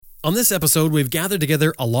On this episode, we've gathered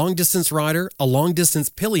together a long-distance rider, a long-distance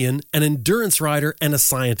pillion, an endurance rider, and a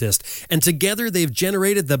scientist. And together, they've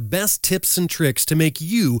generated the best tips and tricks to make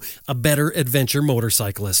you a better adventure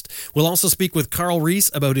motorcyclist. We'll also speak with Carl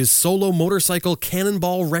Reese about his solo motorcycle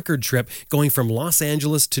Cannonball record trip going from Los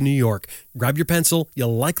Angeles to New York. Grab your pencil.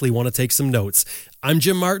 You'll likely want to take some notes. I'm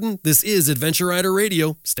Jim Martin. This is Adventure Rider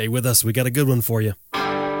Radio. Stay with us. We got a good one for you.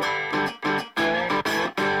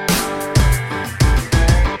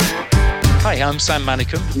 Hi, I'm Sam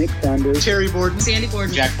Manicum. Nick Sanders. Terry Borden. Sandy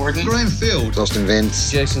Borden. Jack Borden. Graham Field. Austin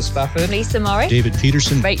Vince. Jason Spafford. Lisa Morris. David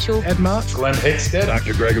Peterson. Rachel. Ed March. Glenn Hickstead.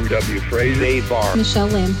 Dr. Gregory W. Fraser. Dave Barr. Michelle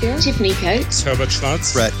Lamphere. Tiffany Coates. Herbert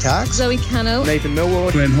Schnatz. Brett Cox. Zoe Cano. Nathan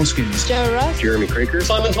Millward. Glenn Hoskins. Joe Rush. Jeremy Craker.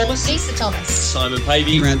 Simon Thomas. Lisa Thomas. Simon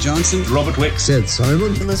Pavey. Grant Johnson. Robert Wicks. Sid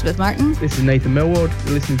Simon. Elizabeth Martin. This is Nathan Millward.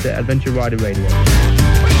 You're listening to Adventure Rider Radio.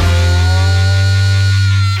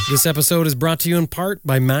 This episode is brought to you in part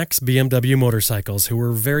by Max BMW Motorcycles, who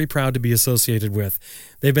we're very proud to be associated with.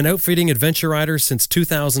 They've been outfitting adventure riders since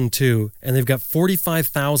 2002, and they've got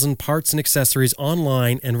 45,000 parts and accessories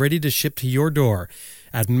online and ready to ship to your door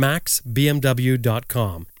at maxbmw.com.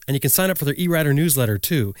 And you can sign up for their e-rider newsletter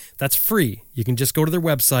too. That's free. You can just go to their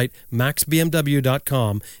website,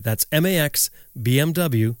 maxbmw.com. That's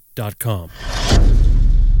maxbmw.com.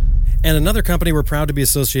 And another company we're proud to be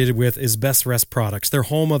associated with is Best Rest Products. They're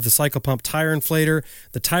home of the Cycle Pump Tire Inflator,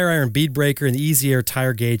 the Tire Iron Bead Breaker, and the Easy Air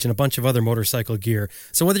Tire Gauge, and a bunch of other motorcycle gear.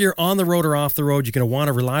 So whether you're on the road or off the road, you're going to want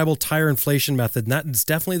a reliable tire inflation method, and that is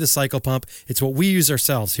definitely the Cycle Pump. It's what we use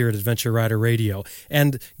ourselves here at Adventure Rider Radio.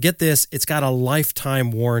 And get this, it's got a lifetime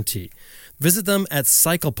warranty. Visit them at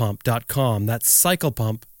cyclepump.com. That's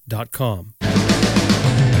cyclepump.com.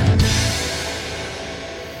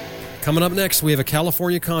 Coming up next, we have a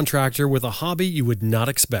California contractor with a hobby you would not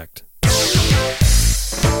expect.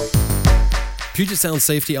 Puget Sound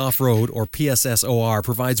Safety Off-Road, or PSSOR,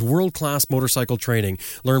 provides world-class motorcycle training.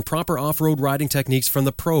 Learn proper off-road riding techniques from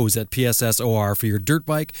the pros at PSSOR for your dirt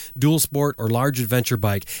bike, dual sport, or large adventure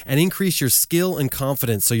bike, and increase your skill and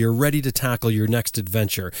confidence so you're ready to tackle your next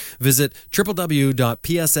adventure. Visit www.pssor.com.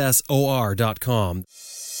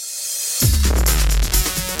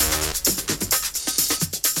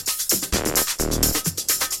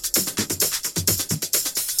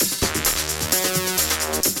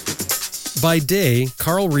 By day,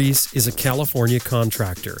 Carl Reese is a California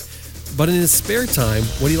contractor. But in his spare time,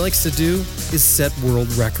 what he likes to do is set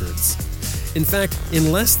world records. In fact,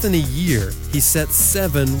 in less than a year, he set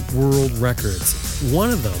 7 world records. One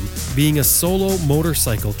of them being a solo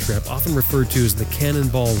motorcycle trip, often referred to as the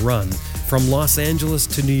Cannonball Run, from Los Angeles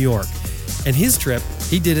to New York. And his trip,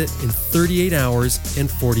 he did it in 38 hours and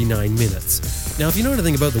 49 minutes. Now, if you know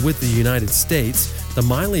anything about the width of the United States, the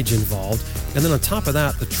mileage involved, and then on top of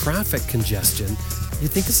that, the traffic congestion, you'd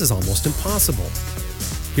think this is almost impossible.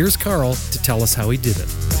 Here's Carl to tell us how he did it.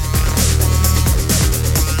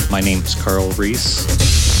 My name's Carl Reese.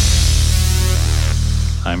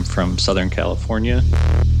 I'm from Southern California,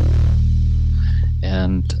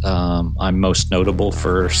 and I'm most notable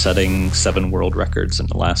for setting 7 world records in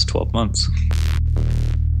the last 12 months.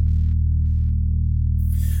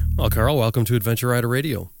 Well, Carl, welcome to Adventure Rider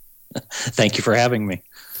Radio. Thank you for having me.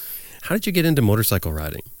 How did you get into motorcycle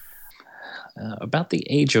riding? About the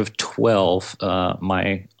age of 12,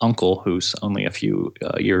 my uncle, who's only a few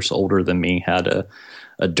years older than me, had a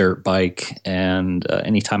dirt bike, and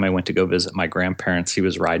anytime I went to go visit my grandparents, he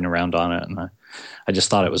was riding around on it, and I just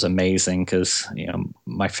thought it was amazing because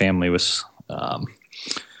my family was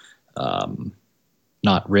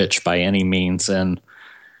not rich by any means, and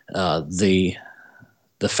the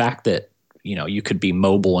fact that you could be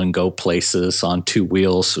mobile and go places on 2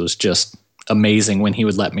 wheels was just amazing when he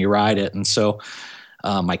would let me ride it. And so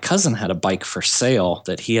my cousin had a bike for sale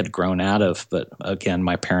that he had grown out of, but again,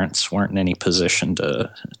 my parents weren't in any position to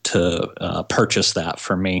purchase that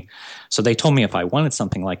for me. So they told me if I wanted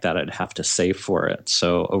something like that, I'd have to save for it.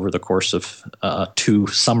 So over the course of 2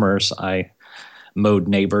 summers, I mowed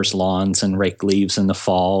neighbors' lawns and raked leaves in the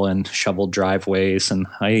fall and shoveled driveways. And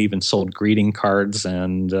I even sold greeting cards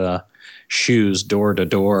and shoes door to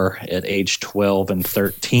door at age 12 and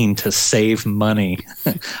 13 to save money.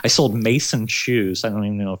 I sold Mason shoes. I don't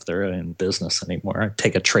even know if they're in business anymore. I'd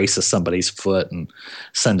take a trace of somebody's foot and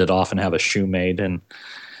send it off and have a shoe made. And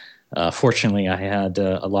fortunately, I had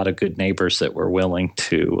a lot of good neighbors that were willing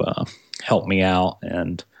to help me out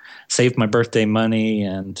and saved my birthday money,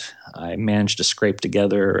 and I managed to scrape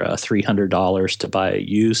together $300 to buy a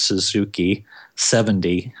used Suzuki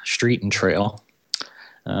 70 Street and Trail,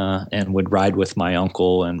 and would ride with my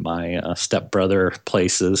uncle and my stepbrother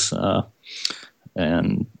places,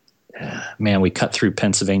 and man, we cut through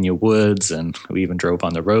Pennsylvania woods, and we even drove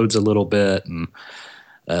on the roads a little bit, and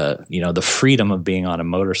the freedom of being on a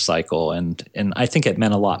motorcycle, and I think it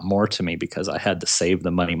meant a lot more to me because I had to save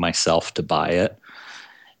the money myself to buy it,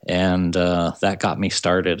 and that got me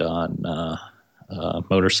started on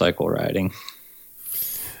motorcycle riding.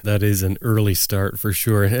 That is an early start for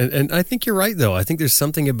sure. And I think you're right, though. I think there's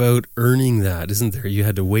something about earning that, isn't there? You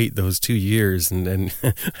had to wait those 2 years. And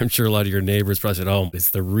I'm sure a lot of your neighbors probably said, oh, it's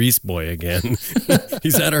the Reese boy again.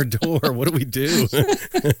 He's at our door. What do we do?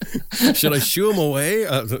 Should I shoo him away?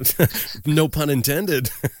 No pun intended.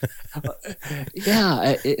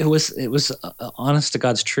 Yeah, it was honest to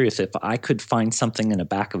God's truth. If I could find something in the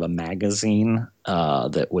back of a magazine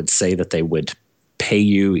that would say that they would pay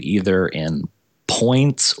you either in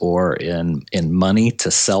points or in money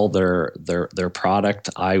to sell their product,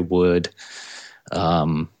 I would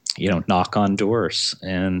knock on doors,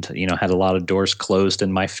 and had a lot of doors closed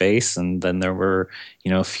in my face, and then there were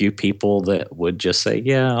a few people that would just say,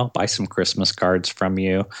 yeah, I'll buy some Christmas cards from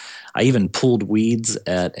you. I even pulled weeds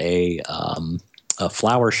at a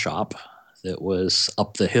flower shop that was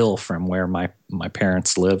up the hill from where my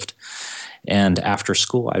parents lived. And after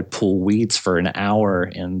school, I'd pull weeds for an hour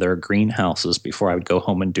in their greenhouses before I would go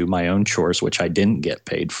home and do my own chores, which I didn't get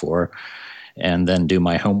paid for, and then do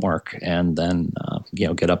my homework, and then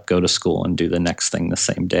get up, go to school, and do the next thing the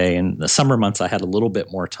same day. In the summer months, I had a little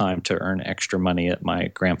bit more time to earn extra money at my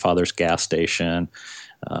grandfather's gas station.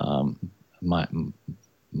 My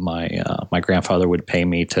grandfather would pay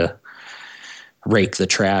me to rake the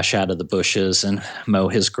trash out of the bushes and mow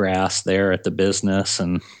his grass there at the business,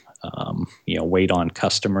 and wait on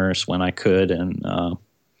customers when I could. And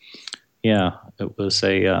it was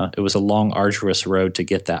a long, arduous road to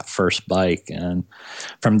get that first bike. And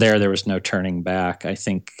from there was no turning back. I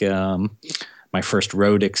think my first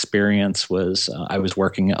road experience was I was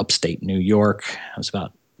working in upstate New York. I was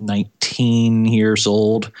about 19 years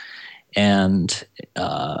old, and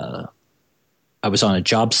I was on a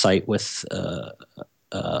job site with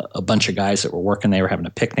a bunch of guys that were working. They were having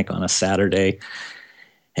a picnic on a Saturday.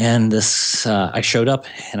 And I showed up,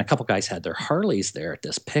 and a couple guys had their Harleys there at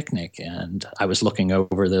this picnic, and I was looking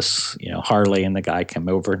over this, Harley, and the guy came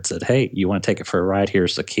over and said, "Hey, you want to take it for a ride?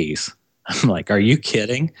 Here's the keys." I'm like, "Are you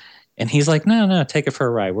kidding?" And he's like, No, take it for a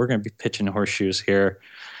ride. We're going to be pitching horseshoes here."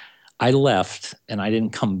 I left, and I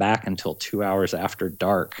didn't come back until 2 hours after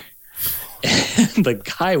dark. And the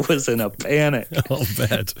guy was in a panic. I'll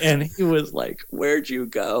bet. And he was like, "Where'd you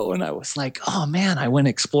go?" And I was like, "Oh man, I went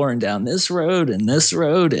exploring down this road, and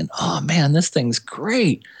oh man, this thing's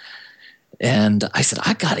great." And I said,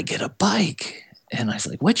 "I got to get a bike." And I was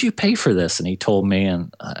like, "What'd you pay for this?" And he told me,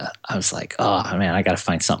 and I was like, "Oh man, I got to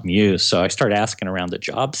find something used." So I started asking around the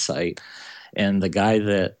job site, and the guy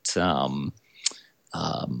that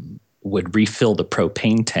would refill the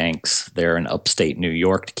propane tanks there in upstate New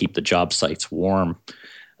York to keep the job sites warm.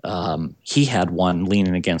 He had one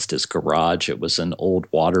leaning against his garage. It was an old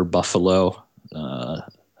Water Buffalo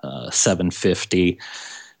 750,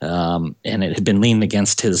 and it had been leaning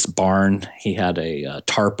against his barn. He had a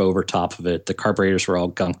tarp over top of it. The carburetors were all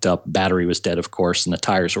gunked up. Battery was dead, of course, and the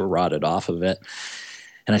tires were rotted off of it.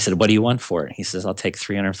 And I said, "What do you want for it?" He says, "I'll take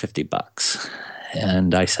 $350.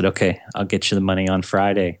 And I said, "Okay, I'll get you the money on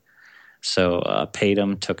Friday." So paid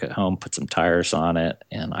him, took it home, put some tires on it,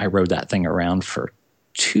 and I rode that thing around for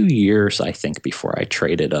 2 years, I think, before I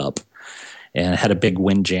traded up. And it had a big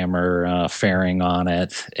Windjammer fairing on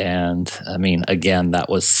it. And, I mean, again, that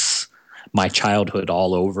was my childhood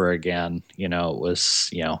all over again. It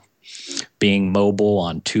was, being mobile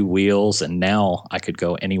on two wheels, and now I could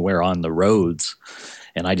go anywhere on the roads.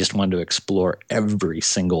 And I just wanted to explore every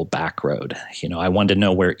single back road. I wanted to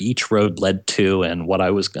know where each road led to and what I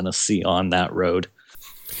was going to see on that road.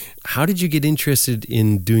 How did you get interested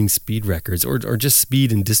in doing speed records or just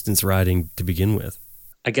speed and distance riding to begin with?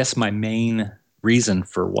 I guess my main reason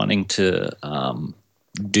for wanting to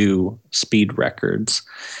do speed records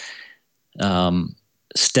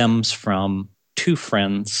stems from two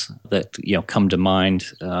friends that come to mind.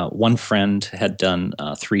 One friend had done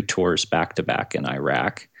 3 tours back to back in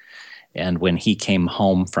Iraq, and when he came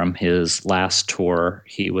home from his last tour,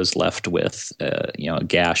 he was left with a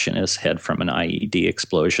gash in his head from an IED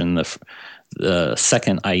explosion. The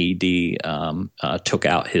second IED took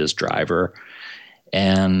out his driver,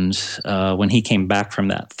 and when he came back from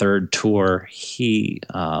that third tour,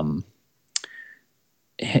 him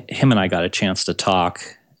and I got a chance to talk.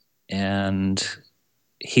 And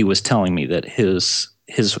he was telling me that his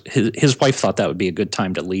wife thought that would be a good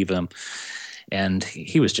time to leave him, and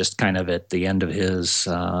he was just kind of at the end of his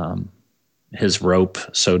his rope,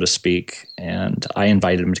 so to speak, and I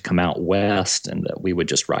invited him to come out west, and that we would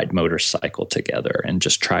just ride motorcycle together and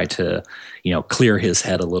just try to, clear his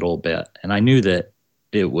head a little bit. And I knew that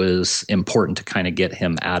it was important to kind of get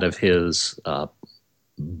him out of his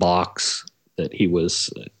box that he was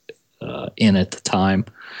in at the time.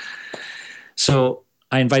 So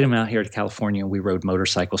I invited him out here to California. We rode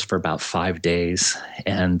motorcycles for about 5 days,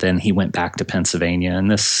 and then he went back to Pennsylvania.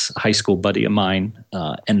 And this high school buddy of mine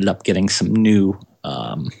ended up getting some new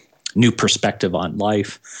perspective on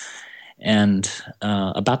life. And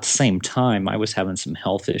about the same time, I was having some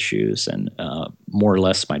health issues, and more or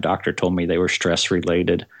less, my doctor told me they were stress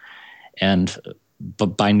related.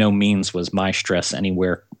 But by no means was my stress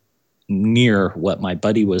anywhere near what my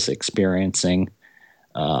buddy was experiencing.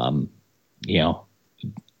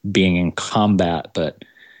 Being in combat, but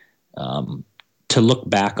to look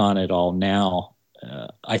back on it all now,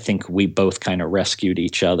 I think we both kind of rescued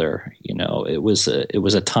each other. It was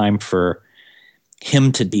a time for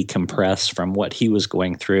him to decompress from what he was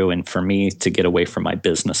going through, and for me to get away from my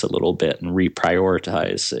business a little bit and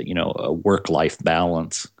reprioritize, a work-life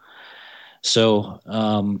balance. So,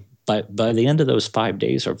 by the end of those 5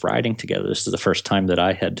 days of riding together, this is the first time that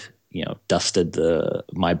I had dusted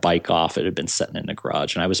my bike off. It had been sitting in the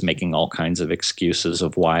garage, and I was making all kinds of excuses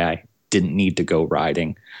of why I didn't need to go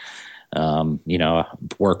riding.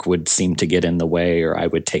 Work would seem to get in the way, or I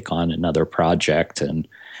would take on another project, and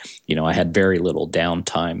I had very little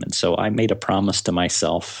downtime. And so I made a promise to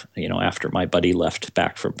myself, after my buddy left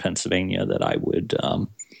back from Pennsylvania, that I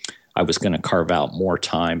was going to carve out more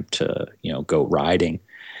time to go riding.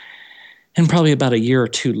 And probably about a year or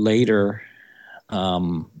two later,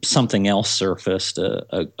 something else surfaced.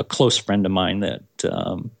 A close friend of mine that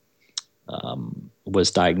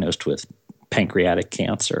was diagnosed with pancreatic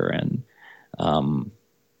cancer, and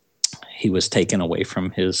he was taken away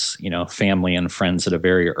from his family and friends at a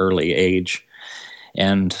very early age.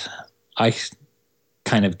 And I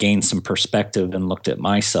kind of gained some perspective and looked at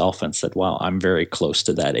myself and said, wow, I'm very close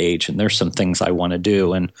to that age, and there's some things I want to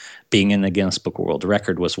do. And being in the Guinness Book of World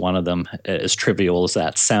Record was one of them, as trivial as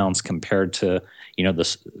that sounds compared to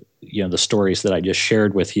the stories that I just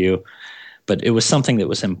shared with you. But it was something that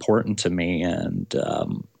was important to me, and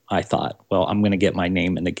I thought, well, I'm going to get my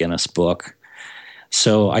name in the Guinness Book.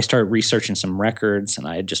 So I started researching some records, and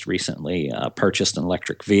I had just recently purchased an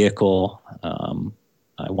electric vehicle.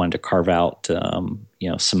 I wanted to carve out,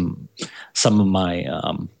 some of my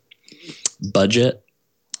budget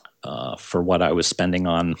for what I was spending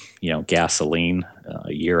on, gasoline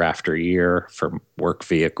year after year for work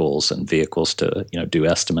vehicles and vehicles to, do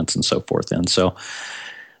estimates and so forth. And so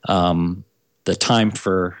the time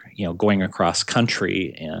for, going across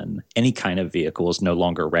country in any kind of vehicle is no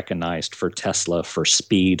longer recognized for Tesla for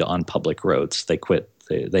speed on public roads.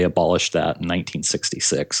 They abolished that in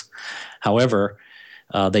 1966. However,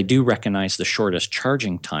 they do recognize the shortest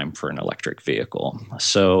charging time for an electric vehicle.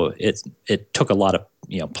 So it took a lot of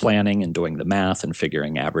planning and doing the math and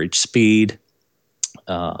figuring average speed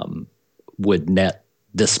would net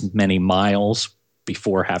this many miles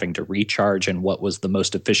before having to recharge, and what was the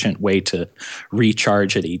most efficient way to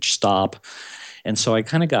recharge at each stop. And so I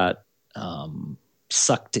kind of got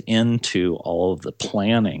sucked into all of the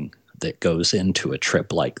planning that goes into a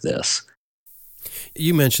trip like this.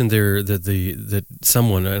 You mentioned there that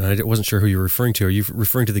someone, and I wasn't sure who you were referring to. Are you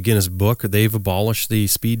referring to the Guinness Book? They've abolished the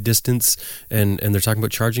speed distance, and they're talking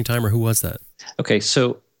about charging time, or who was that? Okay,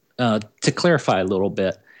 so to clarify a little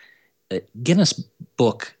bit, Guinness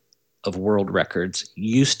Book of World Records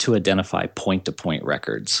used to identify point-to-point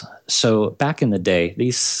records. So back in the day,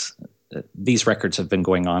 these records have been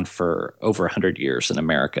going on for over 100 years in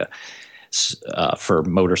America for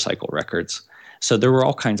motorcycle records. So there were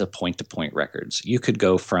all kinds of point-to-point records. You could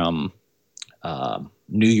go from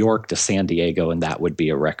New York to San Diego, and that would be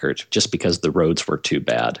a record just because the roads were too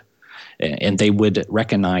bad. And they would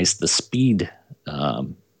recognize the speed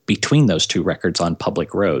between those two records on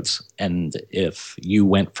public roads. And if you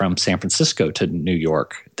went from San Francisco to New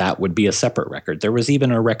York, that would be a separate record. There was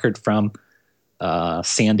even a record from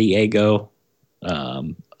San Diego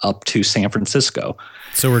up to San Francisco.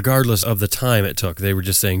 So regardless of the time it took, they were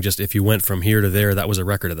just saying just if you went from here to there, that was a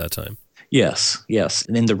record at that time. Yes.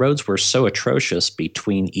 And the roads were so atrocious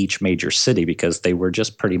between each major city because they were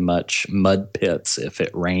just pretty much mud pits if it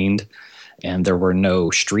rained, and there were no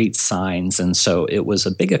street signs. And so it was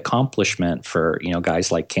a big accomplishment for,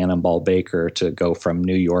 guys like Cannonball Baker to go from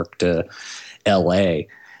New York to LA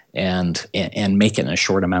and make it in a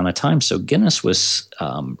short amount of time. So Guinness was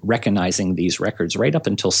recognizing these records right up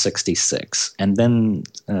until 1966. And then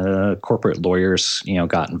corporate lawyers,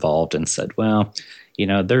 got involved and said, well,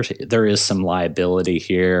 there is some liability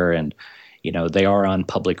here, and they are on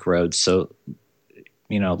public roads, so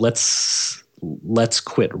let's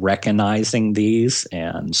quit recognizing these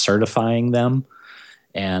and certifying them.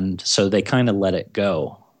 And so they kind of let it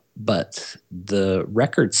go. But the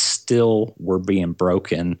records still were being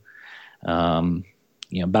broken.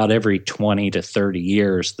 About every 20 to 30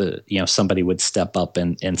 years, somebody would step up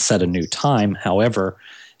and set a new time. However,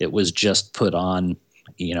 it was just put on,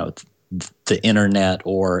 the internet,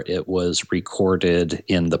 or it was recorded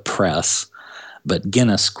in the press. But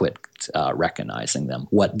Guinness quit recognizing them.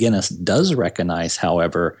 What Guinness does recognize,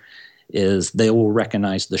 however, is they will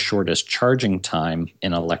recognize the shortest charging time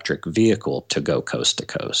in an electric vehicle to go coast to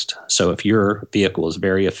coast. So if your vehicle is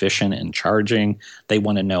very efficient in charging, they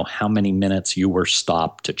want to know how many minutes you were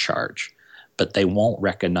stopped to charge. But they won't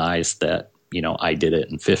recognize that, I did it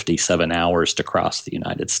in 57 hours to cross the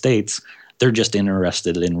United States. They're just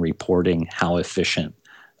interested in reporting how efficient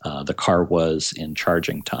the car was in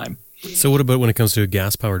charging time. So what about when it comes to a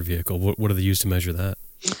gas-powered vehicle? What do they use to measure that?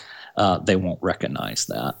 They won't recognize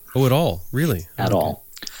that. Oh, at all? Really? At all.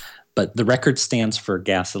 But the record stands for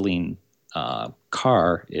gasoline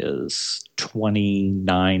car is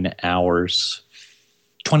 28 hours,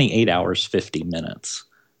 50 minutes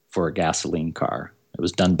for a gasoline car. It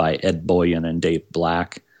was done by Ed Boyan and Dave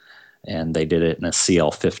Black, and they did it in a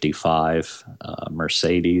CL55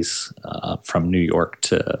 Mercedes from New York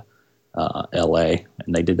to LA,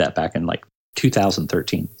 and they did that back in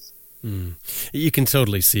 2013. You can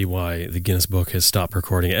totally see why the Guinness Book has stopped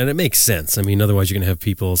recording it, and it makes sense. I mean, otherwise you're going to have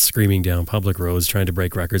people screaming down public roads trying to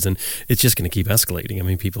break records, and it's just going to keep escalating. I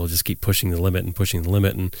mean, people just keep pushing the limit,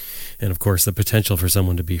 and of course the potential for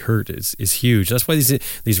someone to be hurt is huge. That's why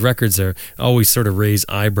these records are always sort of raise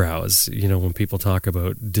eyebrows, when people talk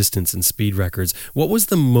about distance and speed records. What was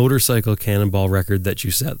the motorcycle Cannonball record that you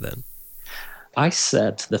set then? I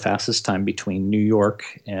set the fastest time between New York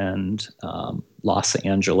and Los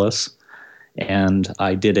Angeles, and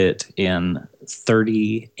I did it in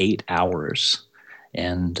 38 hours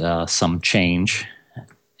and some change.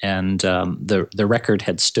 And the record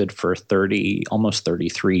had stood for almost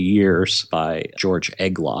 33 years by George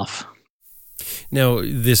Egloff. Now,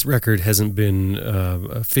 this record hasn't been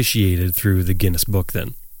officiated through the Guinness Book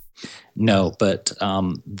then? No, but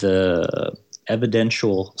the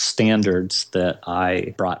evidential standards that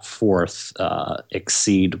I brought forth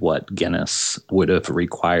exceed what Guinness would have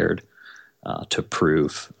required to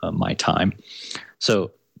prove my time.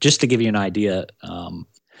 So just to give you an idea,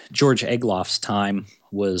 George Egloff's time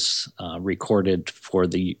was recorded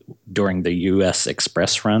during the U.S.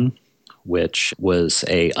 Express Run, which was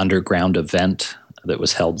a underground event that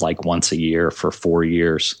was held once a year for 4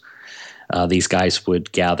 years. These guys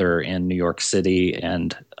would gather in New York City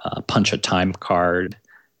and punch a time card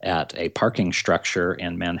at a parking structure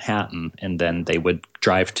in Manhattan, and then they would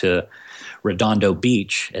drive to Redondo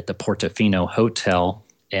Beach at the Portofino Hotel,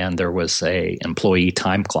 and there was a employee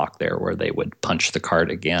time clock there where they would punch the card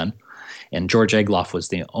again. And George Egloff was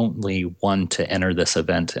the only one to enter this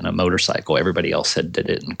event in a motorcycle. Everybody else did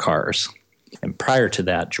it in cars. And prior to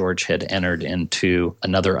that, George had entered into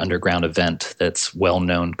another underground event that's well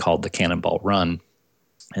known called the Cannonball Run,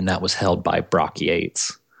 and that was held by Brock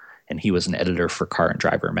Yates. And he was an editor for Car and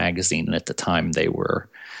Driver magazine, and at the time they were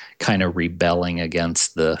kind of rebelling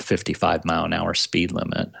against the 55-mile-an-hour speed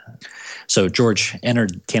limit. So George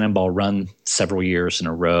entered Cannonball Run several years in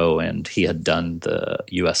a row, and he had done the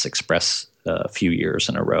U.S. Express a few years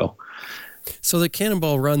in a row. So the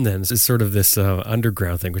Cannonball Run then is sort of this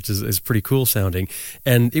underground thing, which is pretty cool sounding.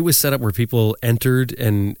 And it was set up where people entered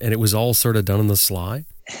and it was all sort of done on the sly?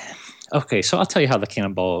 Okay, so I'll tell you how the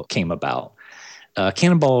Cannonball came about.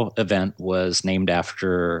 Cannonball event was named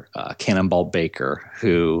after Cannonball Baker,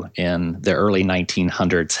 who in the early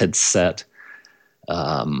 1900s had set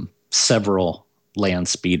several land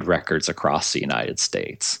speed records across the United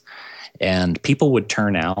States. And people would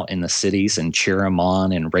turn out in the cities and cheer him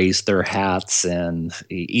on and raise their hats and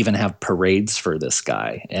even have parades for this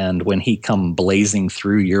guy. And when he come blazing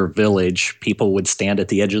through your village, people would stand at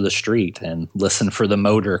the edge of the street and listen for the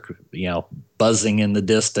motor, buzzing in the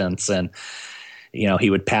distance. And he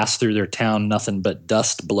would pass through their town, nothing but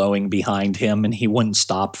dust blowing behind him, and he wouldn't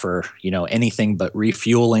stop for, anything but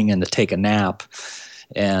refueling and to take a nap.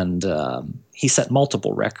 And he set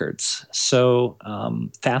multiple records. So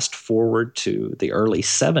fast forward to the early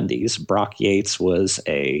 70s, Brock Yates was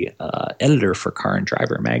a editor for Car and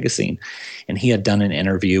Driver magazine, and he had done an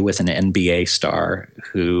interview with an NBA star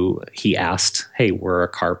who he asked, "Hey, we're a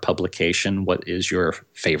car publication. What is your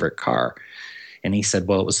favorite car?" And he said,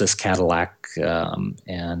 "Well, it was this Cadillac."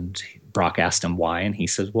 And Brock asked him why, and he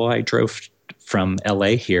said, "Well, I drove from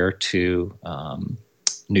LA here to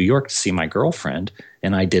New York to see my girlfriend,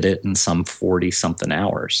 and I did it in some 40-something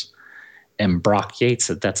hours. And Brock Yates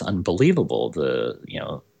said, that's unbelievable,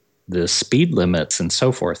 the speed limits and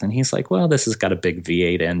so forth. And he's like, well, this has got a big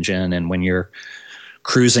V8 engine, and when you're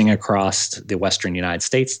cruising across the western United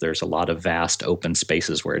States, there's a lot of vast open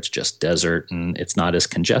spaces where it's just desert and it's not as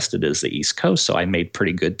congested as the East Coast. So I made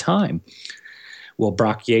pretty good time. Well,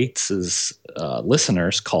 Brock Yates's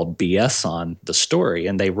listeners called BS on the story,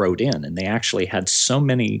 and they wrote in, and they actually had so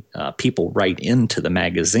many people write into the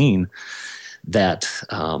magazine that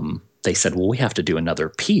they said, well, we have to do another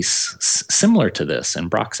piece similar to this. And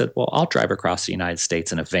Brock said, well, I'll drive across the United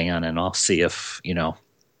States in a van and I'll see if,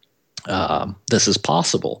 this is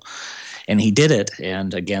possible. And he did it.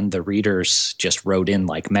 And again, the readers just wrote in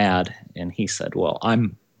like mad. And he said, well,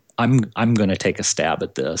 I'm going to take a stab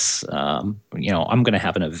at this. I'm going to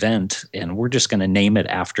have an event, and we're just going to name it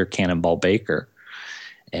after Cannonball Baker.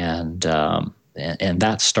 And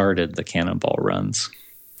that started the Cannonball runs.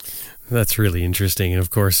 That's really interesting. And of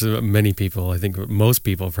course, many people, I think most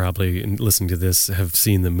people probably listening to this have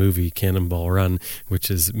seen the movie Cannonball Run,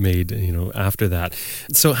 which is made, after that.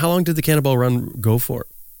 So how long did the Cannonball Run go for?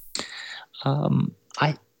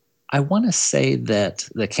 I want to say that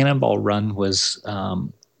the Cannonball Run was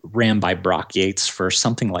ran by Brock Yates for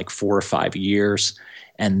something like 4 or 5 years.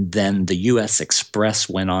 And then the U.S. Express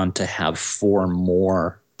went on to have 4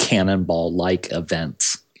 more Cannonball-like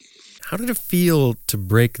events. How did it feel to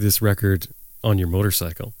break this record on your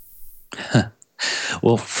motorcycle?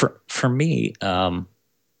 Well, for me,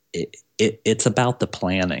 it's about the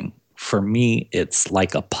planning. For me, it's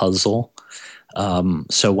like a puzzle.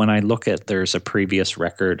 So when I look at there's a previous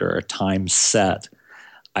record or a time set,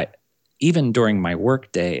 even during my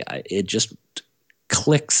work day, it just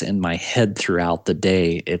clicks in my head throughout the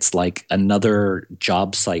day. It's like another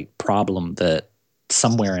job site problem that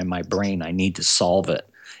somewhere in my brain I need to solve it.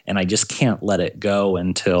 And I just can't let it go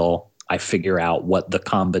until I figure out what the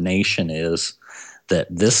combination is that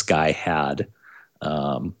this guy had,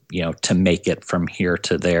 to make it from here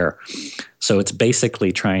to there. So it's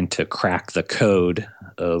basically trying to crack the code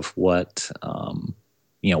of what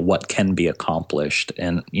can be accomplished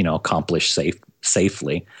and, accomplished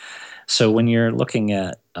safely. So when you're looking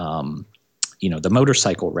at, the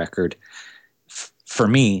motorcycle record, for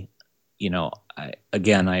me, I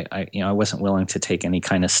wasn't willing to take any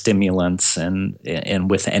kind of stimulants and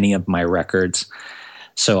with any of my records.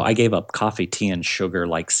 So I gave up coffee, tea, and sugar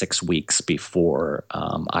like 6 weeks before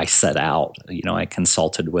I set out. I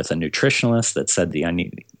consulted with a nutritionist that said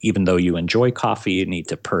even though you enjoy coffee, you need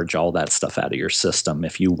to purge all that stuff out of your system.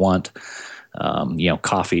 If you want,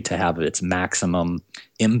 coffee to have its maximum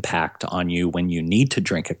impact on you when you need to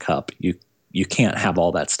drink a cup, you can't have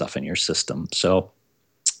all that stuff in your system. So,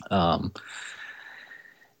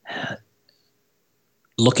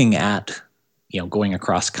 looking at, going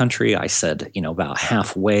across country, I said, about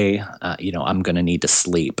halfway, I'm going to need to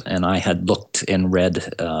sleep. And I had looked and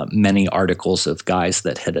read many articles of guys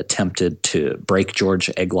that had attempted to break George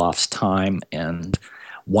Egloff's time. And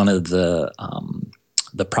one of the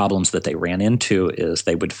problems that they ran into is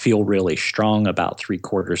they would feel really strong about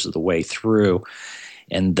 3/4 of the way through,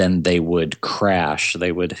 and then they would crash.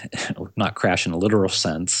 They would not crash in a literal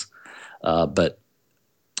sense, but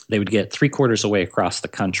they would get 3/4 away across the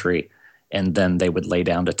country, and then they would lay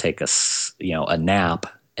down to take a nap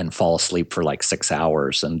and fall asleep for like 6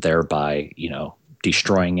 hours, and thereby,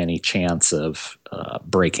 destroying any chance of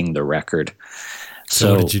breaking the record.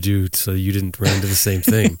 So what did you do so you didn't run into the same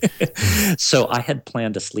thing? So I had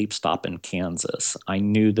planned a sleep stop in Kansas. I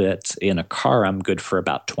knew that in a car I'm good for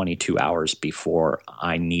about 22 hours before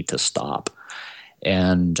I need to stop.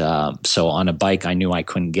 And so on a bike, I knew I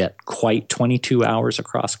couldn't get quite 22 hours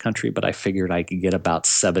across country, but I figured I could get about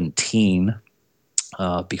 17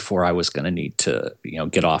 before I was going to need to,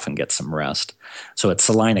 get off and get some rest. So at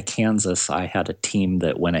Salina, Kansas, I had a team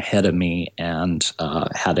that went ahead of me and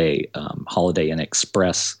had a Holiday Inn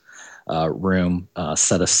Express room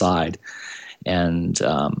set aside. And,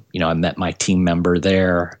 I met my team member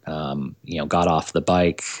there, got off the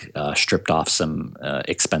bike, stripped off some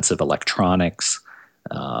expensive electronics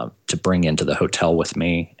to bring into the hotel with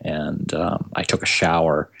me. And I took a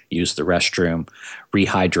shower, used the restroom,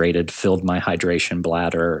 rehydrated, filled my hydration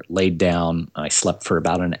bladder, laid down. I slept for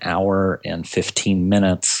about an hour and 15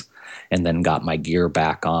 minutes, and then got my gear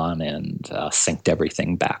back on and synced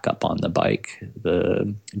everything back up on the bike.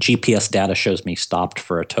 The GPS data shows me stopped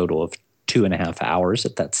for a total of 2.5 hours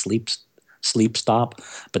at that sleep stop,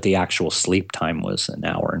 but the actual sleep time was an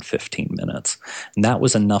hour and 15 minutes. And that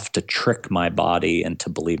was enough to trick my body into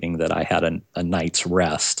believing that I had a night's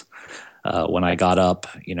rest. When I got up,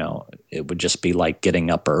 it would just be like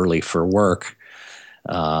getting up early for work,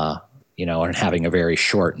 and having a very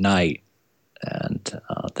short night. And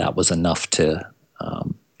that was enough to,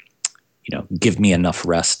 give me enough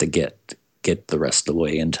rest to get the rest of the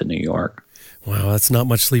way into New York. Wow, that's not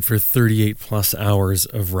much sleep for 38 plus hours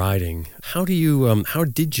of riding. How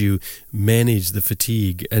did you manage the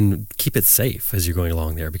fatigue and keep it safe as you're going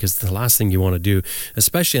along there? Because the last thing you want to do,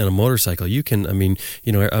 especially on a motorcycle,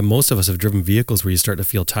 most of us have driven vehicles where you start to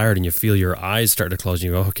feel tired and you feel your eyes start to close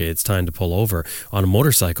and you go, okay, it's time to pull over. On a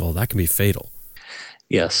motorcycle, that can be fatal.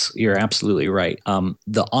 Yes, you're absolutely right.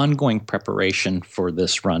 The ongoing preparation for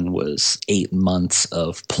this run was 8 months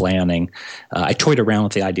of planning. I toyed around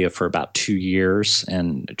with the idea for about 2 years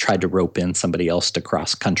and tried to rope in somebody else to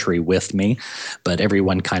cross country with me, but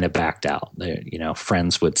everyone kind of backed out.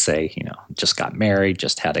 Friends would say, just got married,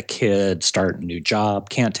 just had a kid, start a new job,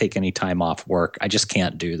 can't take any time off work. I just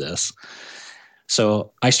can't do this.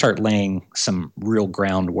 So I started laying some real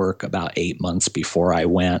groundwork about 8 months before I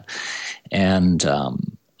went. And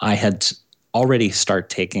I had already started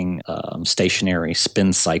taking stationary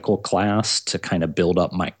spin cycle class to kind of build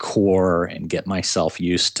up my core and get myself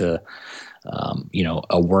used to,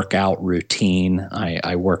 a workout routine.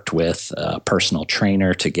 I worked with a personal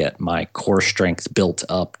trainer to get my core strength built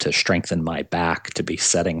up to strengthen my back to be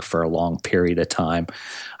setting for a long period of time.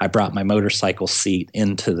 I brought my motorcycle seat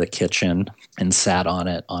into the kitchen and sat on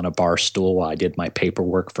it on a bar stool while I did my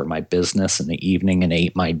paperwork for my business in the evening and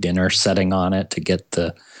ate my dinner sitting on it to get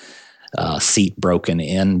the seat broken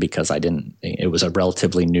in because it was a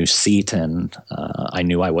relatively new seat and I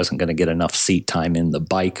knew I wasn't going to get enough seat time in the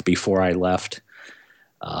bike before I left.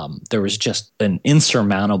 There was just an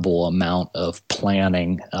insurmountable amount of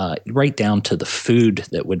planning, right down to the food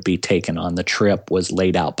that would be taken on the trip was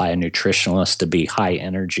laid out by a nutritionalist to be high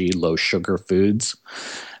energy, low sugar foods.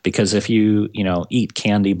 Because if you eat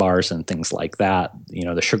candy bars and things like that,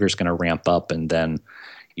 the sugar's going to ramp up and then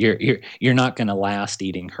you're not going to last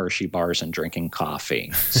eating Hershey bars and drinking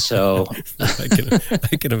coffee. So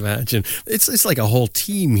I can imagine. It's like a whole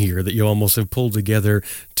team here that you almost have pulled together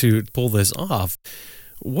to pull this off.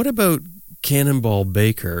 What about Cannonball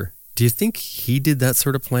Baker? Do you think he did that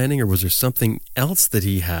sort of planning, or was there something else that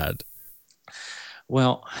he had?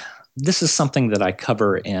 Well, this is something that I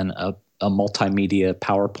cover in a multimedia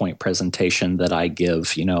PowerPoint presentation that I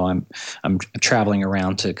give. I'm traveling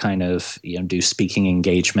around to kind of do speaking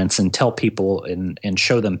engagements and tell people and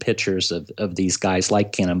show them pictures of these guys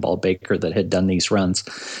like Cannonball Baker that had done these runs.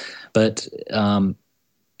 But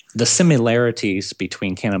the similarities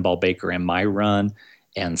between Cannonball Baker and my run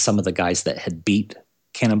and some of the guys that had beat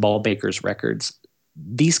Cannonball Baker's records,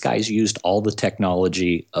 these guys used all the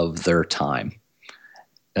technology of their time.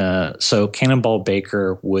 So Cannonball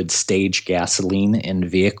Baker would stage gasoline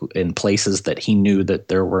in places that he knew that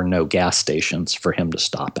there were no gas stations for him to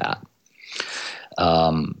stop at.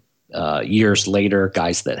 Years later,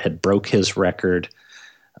 guys that had broke his record,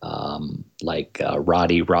 like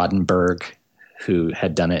Roddy Roddenberry, who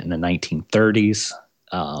had done it in the 1930s,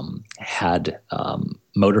 had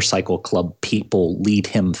motorcycle club people lead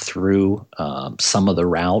him through some of the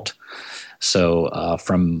route. So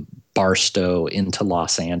from Barstow into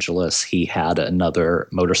Los Angeles, he had another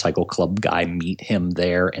motorcycle club guy meet him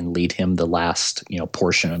there and lead him the last,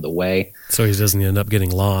 portion of the way. So he doesn't end up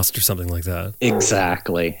getting lost or something like that.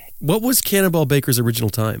 Exactly. What was Cannonball Baker's original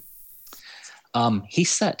time? He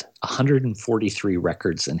set 143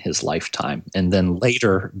 records in his lifetime and then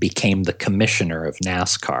later became the commissioner of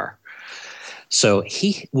NASCAR. So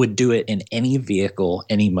he would do it in any vehicle,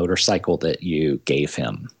 any motorcycle that you gave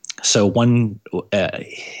him. So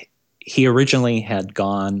he originally had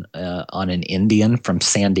gone on an Indian from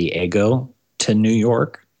San Diego to New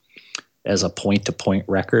York as a point-to-point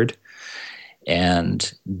record.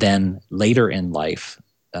 And then later in life,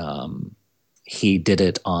 he did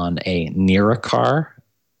it on a Nira car.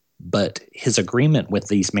 But his agreement with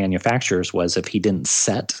these manufacturers was if he didn't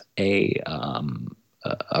set a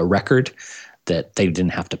record, that they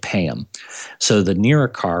didn't have to pay him. So the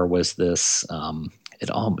Nira car was this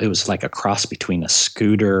it was like a cross between a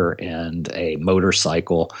scooter and a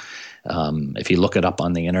motorcycle. If you look it up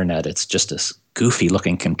on the internet, it's just this goofy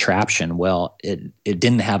looking contraption. Well, it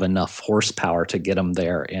didn't have enough horsepower to get him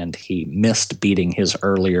there, and he missed beating his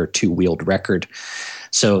earlier two-wheeled record.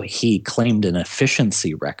 So he claimed an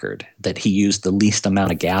efficiency record that he used the least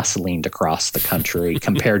amount of gasoline to cross the country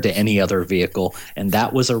compared to any other vehicle. And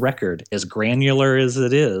that was a record as granular as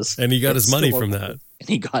it is. And he got his money from that. And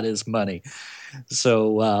he got his money.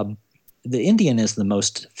 So the Indian is the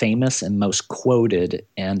most famous and most quoted,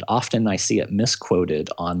 and often I see it misquoted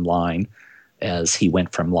online. as he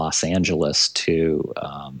went from Los Angeles to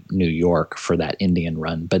New York for that Indian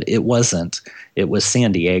run. But it wasn't. It was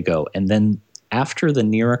San Diego. And then after the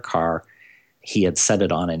Niracar, he had set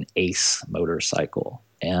it on an Ace motorcycle.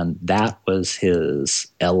 And that was his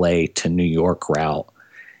LA to New York route.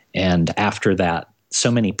 And after that,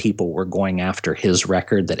 so many people were going after his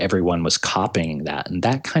record that everyone was copying that. And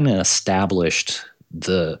that kind of established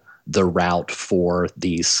the route for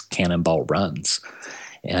these Cannonball runs.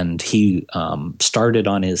 And he started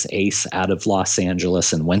on his Ace out of Los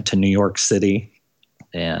Angeles and went to New York City.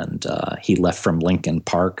 And he left from Lincoln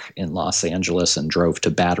Park in Los Angeles and drove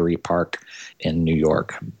to Battery Park in New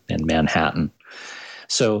York, in Manhattan.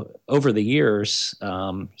 So over the years,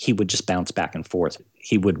 he would just bounce back and forth.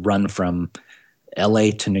 He would run from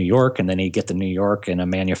LA to New York, and then he'd get to New York, and a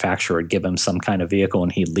manufacturer would give him some kind of vehicle,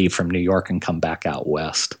 and he'd leave from New York and come back out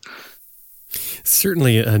west.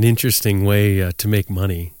 Certainly an interesting way to make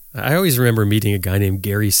money. I always remember meeting a guy named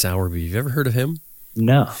Gary Sowerby. Have you ever heard of him?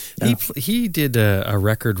 No. He did a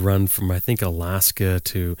record run from, I think, Alaska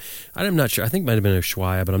to, I'm not sure, I think it might have been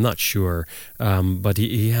Ushuaia, but I'm not sure. But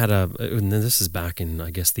he had and this is back in, I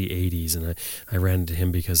guess, the 80s, and I ran into him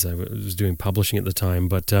because I was doing publishing at the time.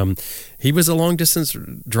 But he was a long-distance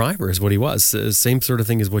driver is what he was. Same sort of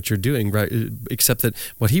thing as what you're doing, right? Except that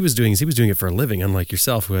what he was doing is he was doing it for a living, unlike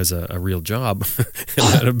yourself, who has a real job and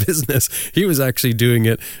had a business. He was actually doing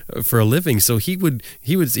it for a living. So he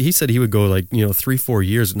said he would go like, 3-4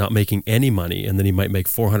 years not making any money, and then he might make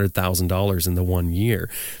 $400,000 in the 1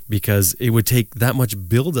 year, because it would take that much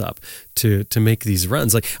buildup to make these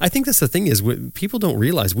runs. Like, I think that's the thing is people don't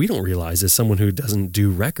realize, we don't realize as someone who doesn't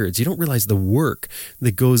do records, you don't realize the work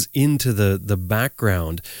that goes into the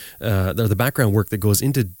background, the background work that goes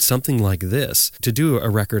into something like this to do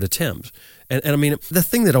a record attempt. And I mean, the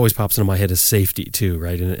thing that always pops into my head is safety too,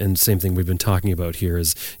 right? And same thing we've been talking about here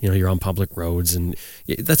is, you're on public roads, and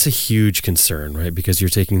that's a huge concern, right? Because you're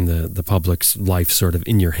taking the public's life sort of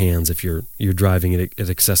in your hands if you're driving at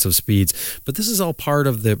excessive speeds. But this is all part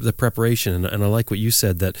of the preparation. And I like what you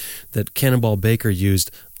said, that Cannonball Baker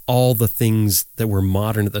used all the things that were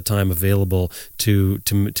modern at the time available to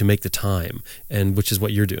make the time, and which is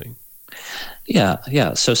what you're doing.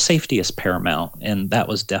 Yeah. So safety is paramount, and that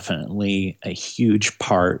was definitely a huge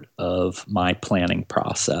part of my planning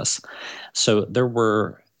process. So there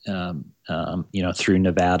were, through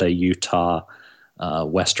Nevada, Utah,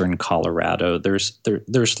 Western Colorado,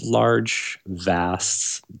 there's large,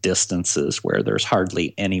 vast distances where there's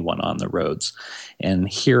hardly anyone on the roads. And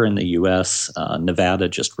here in the U.S., Nevada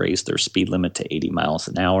just raised their speed limit to 80 miles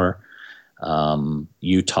an hour.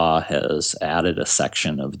 Utah has added a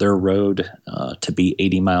section of their road to be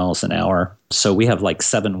 80 miles an hour. So we have like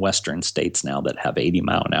 7 Western states now that have 80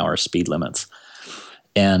 mile an hour speed limits.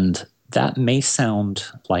 And that may sound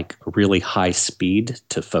like really high speed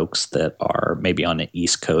to folks that are maybe on the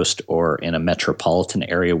East Coast or in a metropolitan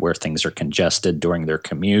area where things are congested during their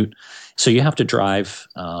commute. So you have to drive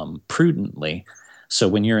prudently. So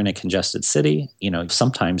when you're in a congested city,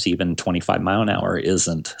 sometimes even 25 mile an hour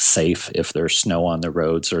isn't safe if there's snow on the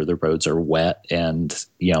roads or the roads are wet and,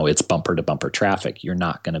 it's bumper to bumper traffic. You're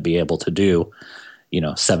not going to be able to do,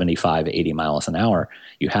 75, 80 miles an hour.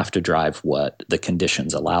 You have to drive what the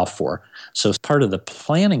conditions allow for. So part of the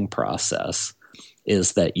planning process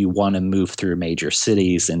is that you want to move through major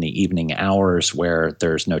cities in the evening hours where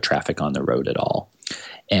there's no traffic on the road at all.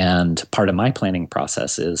 And part of my planning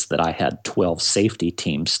process is that I had 12 safety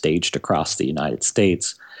teams staged across the United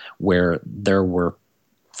States where there were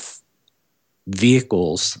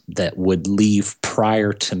vehicles that would leave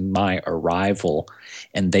prior to my arrival,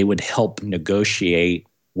 and they would help negotiate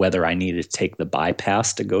whether I needed to take the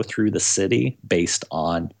bypass to go through the city based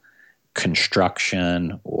on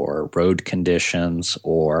construction or road conditions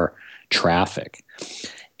or traffic.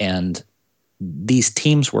 And these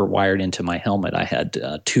teams were wired into my helmet. I had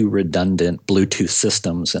 2 redundant Bluetooth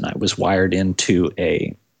systems, and I was wired into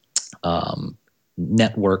a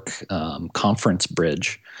network conference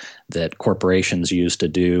bridge that corporations use to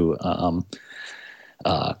do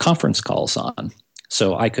conference calls on.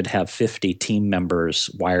 So I could have 50 team members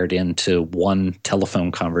wired into one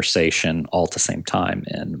telephone conversation all at the same time.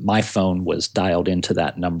 And my phone was dialed into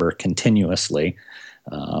that number continuously.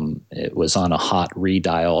 It was on a hot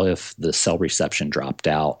redial if the cell reception dropped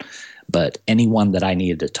out. But anyone that I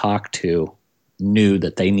needed to talk to knew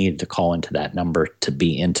that they needed to call into that number to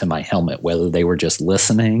be into my helmet, whether they were just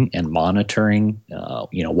listening and monitoring,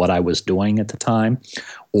 what I was doing at the time,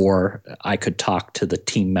 or I could talk to the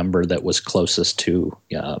team member that was closest to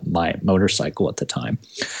my motorcycle at the time.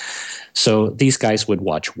 So these guys would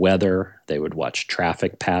watch weather, they would watch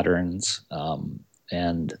traffic patterns,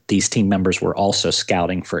 And these team members were also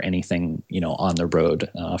scouting for anything, on the road.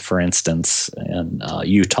 For instance, in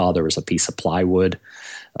Utah, there was a piece of plywood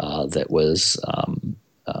that was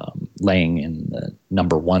laying in the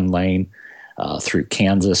number 1 lane. Through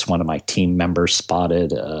Kansas, one of my team members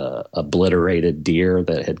spotted a obliterated deer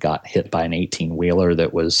that had got hit by an 18-wheeler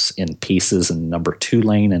that was in pieces in number 2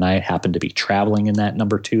 lane, and I happened to be traveling in that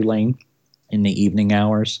number 2 lane in the evening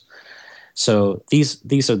hours. So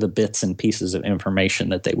these are the bits and pieces of information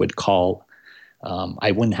that they would call.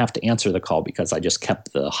 I wouldn't have to answer the call because I just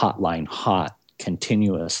kept the hotline hot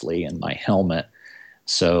continuously in my helmet.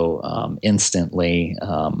 So instantly,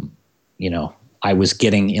 I was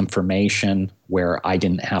getting information where I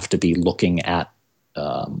didn't have to be looking at,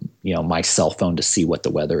 my cell phone to see what the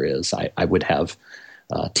weather is. I would have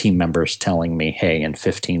team members telling me, hey, in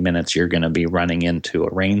 15 minutes, you're going to be running into a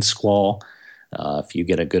rain squall. If you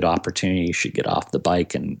get a good opportunity, you should get off the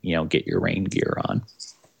bike and, get your rain gear on.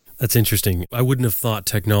 That's interesting. I wouldn't have thought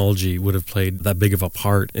technology would have played that big of a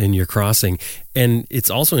part in your crossing. And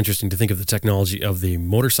it's also interesting to think of the technology of the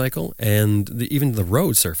motorcycle and even the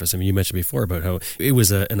road surface. I mean, you mentioned before about how it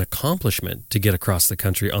was an accomplishment to get across the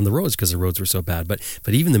country on the roads because the roads were so bad. But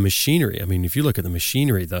even the machinery, I mean, if you look at the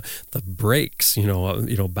machinery, the brakes,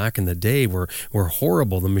 back in the day were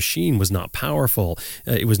horrible. The machine was not powerful.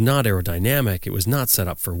 It was not aerodynamic. It was not set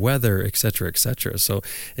up for weather, et cetera, et cetera. So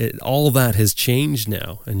all that has changed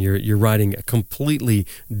now, and you're riding a completely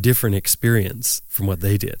different experience from what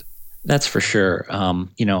they did. That's for sure.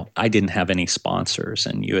 I didn't have any sponsors,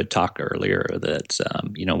 and you had talked earlier that,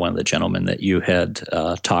 one of the gentlemen that you had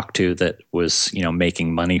talked to that was,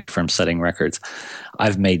 making money from setting records.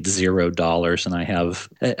 I've made $0, and I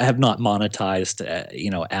have not monetized,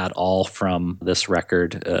 at all from this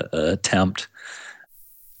record attempt.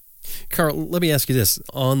 Carl, let me ask you this.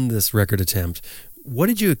 On this record attempt, what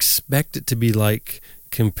did you expect it to be like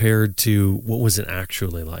compared to what was it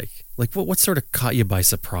actually like? Like what sort of caught you by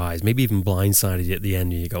surprise, maybe even blindsided you at the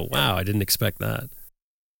end and you go, wow, I didn't expect that?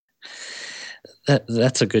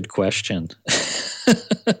 That's a good question.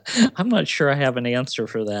 I'm not sure I have an answer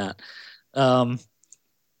for that. I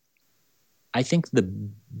think the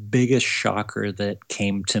biggest shocker that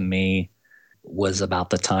came to me was about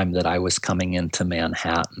the time that I was coming into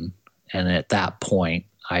Manhattan. And at that point,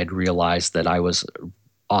 I had realized that I was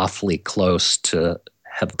awfully close to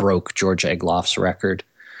have broke George Egloff's record.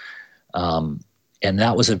 And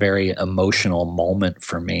that was a very emotional moment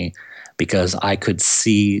for me because I could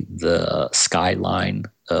see the skyline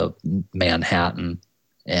of Manhattan.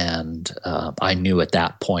 And I knew at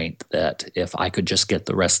that point that if I could just get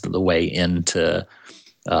the rest of the way into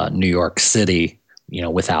New York City,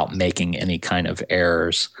 without making any kind of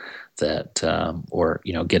errors that, or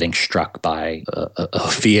getting struck by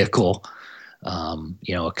a vehicle,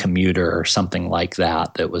 a commuter or something like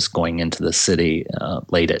that was going into the city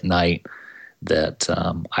late at night, that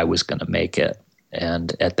I was going to make it.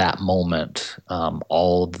 And at that moment,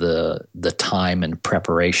 all the time and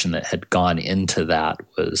preparation that had gone into that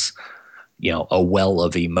was, a well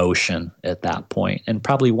of emotion at that point. And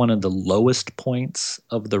probably one of the lowest points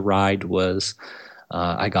of the ride was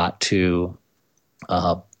I got to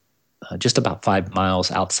just about 5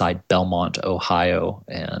 miles outside Belmont, Ohio,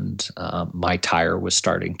 and my tire was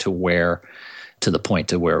starting to wear to the point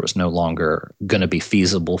to where it was no longer going to be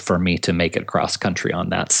feasible for me to make it across country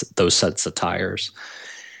on those sets of tires.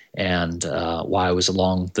 And while I was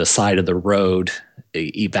along the side of the road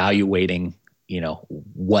evaluating,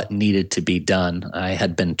 what needed to be done, I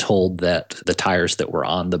had been told that the tires that were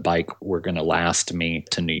on the bike were going to last me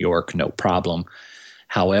to New York, no problem.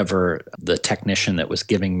 However, the technician that was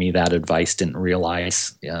giving me that advice didn't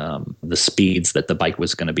realize the speeds that the bike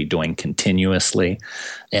was going to be doing continuously.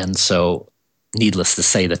 And so, needless to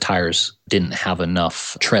say, the tires didn't have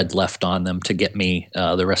enough tread left on them to get me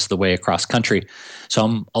the rest of the way across country. So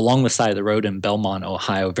I'm along the side of the road in Belmont,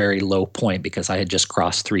 Ohio, very low point because I had just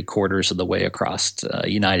crossed 3/4 of the way across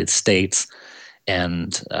United States.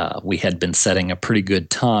 And we had been setting a pretty good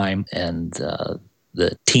time, and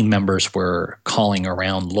the team members were calling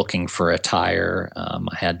around looking for a tire. I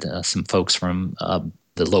had some folks from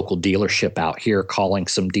the local dealership out here calling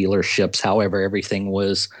some dealerships. However, everything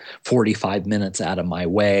was 45 minutes out of my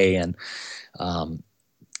way.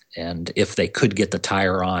 And if they could get the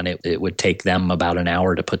tire on, it would take them about an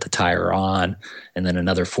hour to put the tire on, and then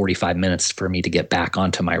another 45 minutes for me to get back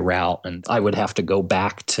onto my route. And I would have to go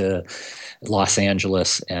back to Los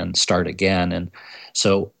Angeles and start again. And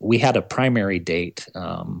so we had a primary date,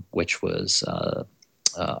 which was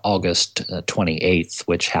August 28th,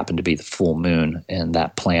 which happened to be the full moon, and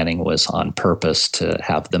that planning was on purpose to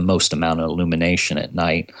have the most amount of illumination at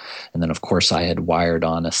night. And then, of course, I had wired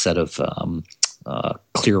on a set of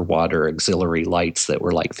Clearwater auxiliary lights that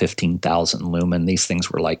were like 15,000 lumen. These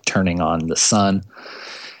things were like turning on the sun.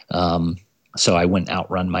 So I wouldn't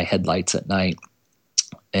outrun my headlights at night.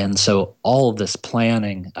 And so all of this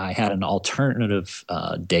planning, I had an alternative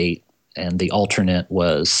date, and the alternate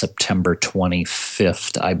was September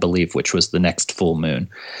 25th, I believe, which was the next full moon.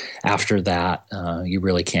 After that, you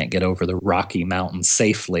really can't get over the Rocky Mountains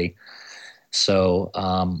safely. So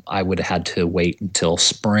I would have had to wait until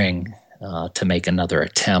spring to make another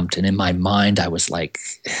attempt. And in my mind, I was like,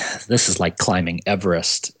 this is like climbing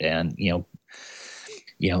Everest. And,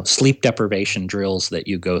 sleep deprivation drills that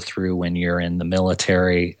you go through when you're in the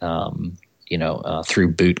military, through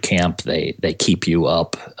boot camp, they keep you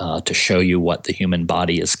up to show you what the human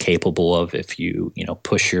body is capable of if you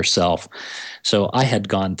push yourself. So I had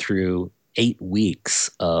gone through 8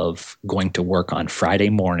 weeks of going to work on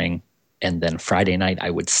Friday morning, and then Friday night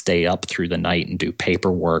I would stay up through the night and do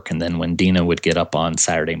paperwork. And then when Dina would get up on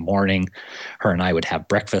Saturday morning, her and I would have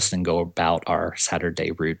breakfast and go about our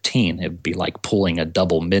Saturday routine. It would be like pulling a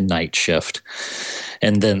double midnight shift.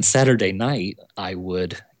 And then Saturday night I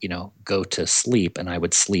would, go to sleep, and I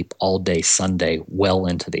would sleep all day Sunday well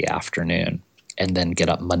into the afternoon, and then get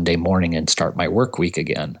up Monday morning and start my work week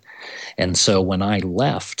again. And so when I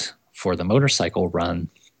left for the motorcycle run,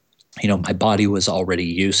 my body was already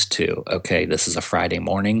used to, okay, this is a Friday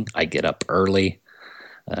morning. I get up early,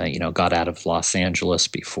 got out of Los Angeles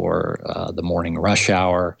before the morning rush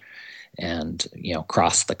hour and,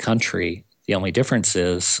 crossed the country. The only difference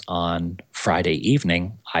is on Friday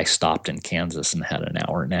evening, I stopped in Kansas and had an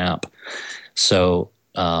hour nap. So,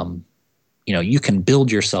 you can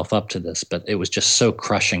build yourself up to this, but it was just so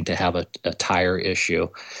crushing to have a tire issue.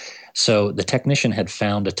 So the technician had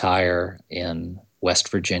found a tire in West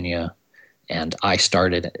Virginia, and I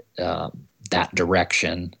started that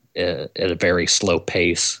direction at a very slow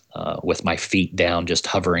pace with my feet down, just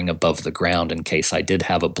hovering above the ground in case I did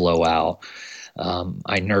have a blowout.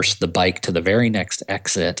 I nursed the bike to the very next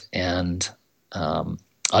exit, and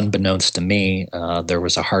unbeknownst to me, there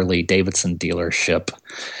was a Harley Davidson dealership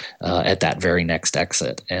at that very next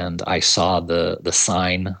exit. And I saw the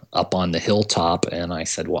sign up on the hilltop, and I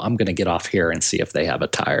said, well, I'm going to get off here and see if they have a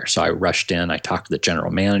tire. So I rushed in. I talked to the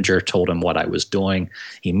general manager, told him what I was doing.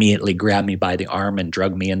 He immediately grabbed me by the arm and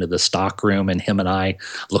dragged me into the stock room, and him and I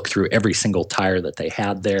looked through every single tire that they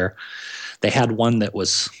had there. They had one that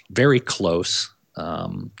was very close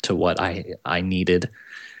to what I needed.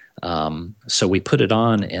 So we put it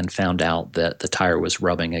on and found out that the tire was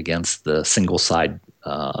rubbing against the single side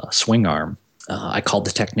swing arm. I called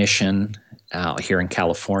the technician out here in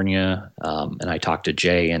California, and I talked to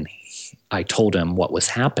Jay, and I told him what was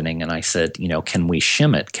happening. And I said, can we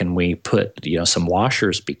shim it? Can we put, some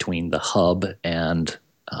washers between the hub and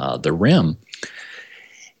the rim?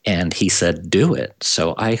 And he said, do it.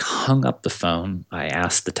 So I hung up the phone. I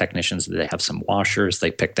asked the technicians, did they have some washers? They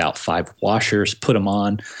picked out 5 washers, put them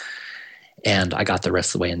on, and I got the rest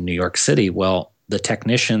of the way in New York City. Well, the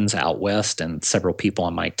technicians out west and several people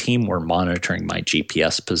on my team were monitoring my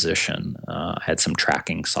GPS position. I had some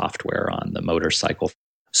tracking software on the motorcycle.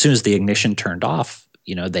 As soon as the ignition turned off,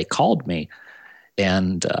 they called me,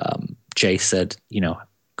 and Jay said,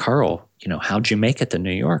 Carl, how'd you make it to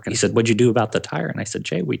New York? And he said, what'd you do about the tire? And I said,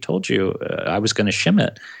 Jay, we told you I was going to shim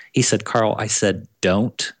it. He said, Carl, I said,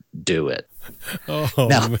 don't do it. Oh,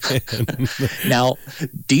 man. Now,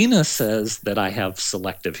 Dina says that I have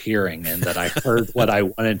selective hearing and that I heard what I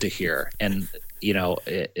wanted to hear. And,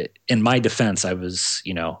 in my defense, I was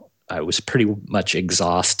pretty much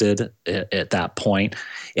exhausted at that point.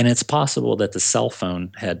 And it's possible that the cell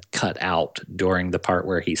phone had cut out during the part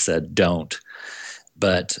where he said, don't.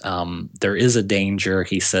 But there is a danger.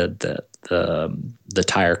 He said that the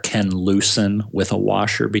tire can loosen with a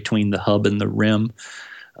washer between the hub and the rim.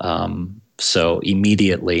 So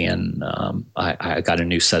immediately, and I got a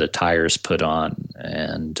new set of tires put on,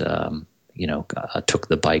 and I took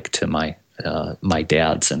the bike to my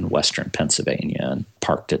dad's in Western Pennsylvania and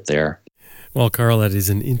parked it there. Well, Carl, that is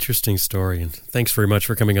an interesting story, and thanks very much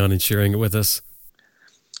for coming on and sharing it with us.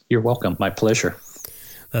 You're welcome. My pleasure.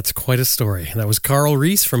 That's quite a story. That was Carl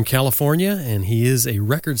Reese from California, and he is a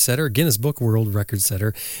record setter, Guinness Book World Record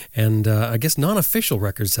setter, and I guess non-official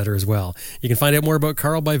record setter as well. You can find out more about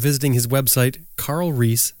Carl by visiting his website,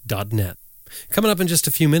 carlreese.net. Coming up in just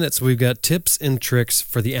a few minutes, we've got tips and tricks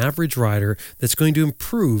for the average rider that's going to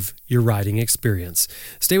improve your riding experience.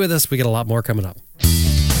 Stay with us. We got a lot more coming up.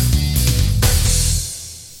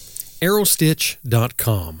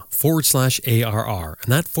 Arrowstitch.com/ARR.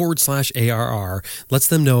 And that /ARR lets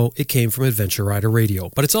them know it came from Adventure Rider Radio.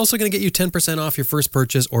 But it's also going to get you 10% off your first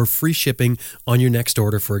purchase or free shipping on your next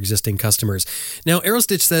order for existing customers. Now,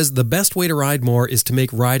 Arrowstitch says the best way to ride more is to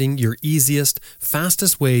make riding your easiest,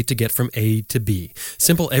 fastest way to get from A to B.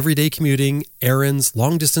 Simple everyday commuting, errands,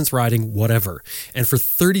 long-distance riding, whatever. And for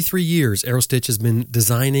 33 years, Arrowstitch has been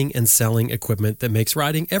designing and selling equipment that makes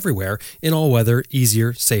riding everywhere in all weather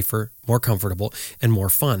easier, safer, more comfortable, and more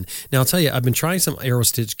fun. Now, I'll tell you, I've been trying some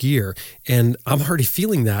Arrowstitch gear, and I'm already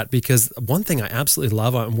feeling that because one thing I absolutely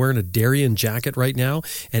love, I'm wearing a Darien jacket right now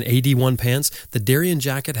and AD1 pants. The Darien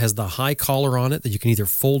jacket has the high collar on it that you can either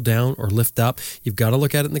fold down or lift up. You've got to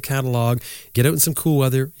look at it in the catalog, get out in some cool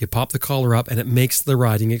weather, you pop the collar up, and it makes the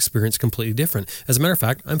riding experience completely different. As a matter of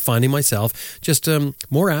fact, I'm finding myself just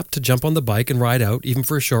more apt to jump on the bike and ride out, even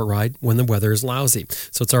for a short ride, when the weather is lousy.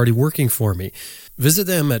 So it's already working for me. Visit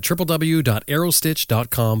them at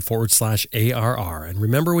www.arrowstitch.com/ARR. And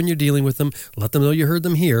remember, when you're dealing with them, let them know you heard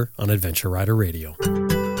them here on Adventure Rider Radio.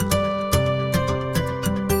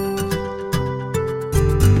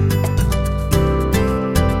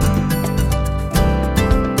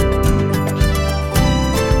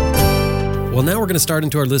 Well, now we're going to start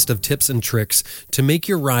into our list of tips and tricks to make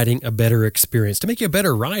your riding a better experience, to make you a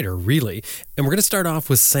better rider, really. And we're going to start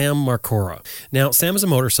off with Sam Marcora. Now, Sam is a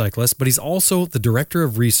motorcyclist, but he's also the Director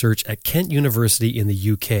of Research at Kent University in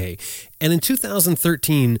the UK. And in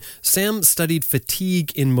 2013, Sam studied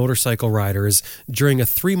fatigue in motorcycle riders during a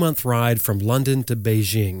 3-month ride from London to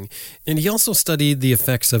Beijing. And he also studied the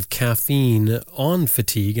effects of caffeine on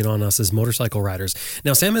fatigue and on us as motorcycle riders.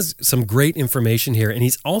 Now, Sam has some great information here, and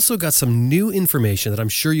he's also got some new information that I'm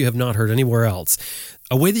sure you have not heard anywhere else.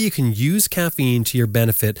 A way that you can use caffeine to your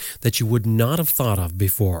benefit that you would not have thought of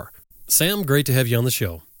before. Sam, great to have you on the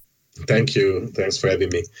show. Thank you. Thanks for having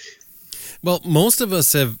me. Well, most of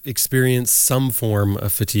us have experienced some form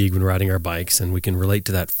of fatigue when riding our bikes, and we can relate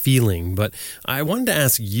to that feeling. But I wanted to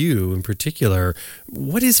ask you in particular,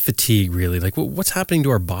 what is fatigue really? Like, what's happening to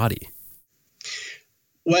our body?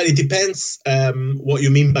 Well, it depends what you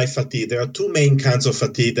mean by fatigue. There are two main kinds of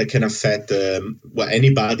fatigue that can affect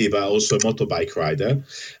anybody, but also a motorbike rider.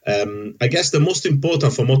 I guess the most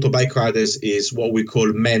important for motorbike riders is what we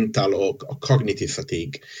call mental or cognitive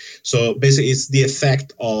fatigue. So basically, it's the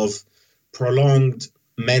effect of prolonged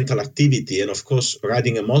mental activity, and of course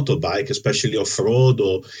riding a motorbike, especially off-road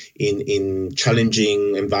or in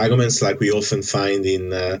challenging environments like we often find in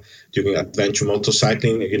during adventure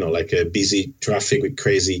motorcycling, like a busy traffic with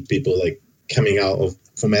crazy people like coming out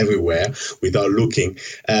from everywhere without looking.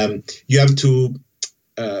 You have to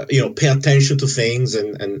pay attention to things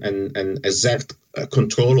and exert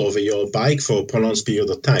control over your bike for a prolonged period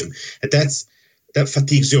of time, and that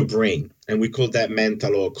fatigues your brain, and we call that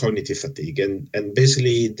mental or cognitive fatigue. And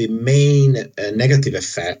basically the main negative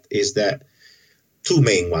effect is that two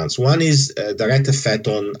main ones. One is a direct effect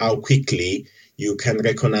on how quickly you can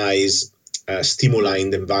recognize stimuli in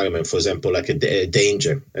the environment, for example, like a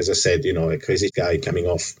danger, as I said, a crazy guy coming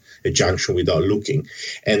off a junction without looking,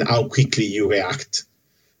 and how quickly you react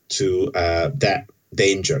to that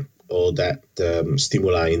danger or that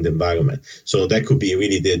stimuli in the environment. So that could be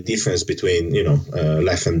really the difference between,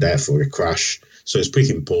 life and death or a crash. So it's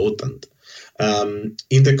pretty important. In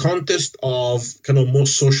the context of kind of more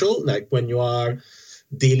social, like when you are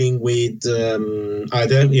dealing with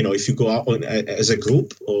either, if you go out as a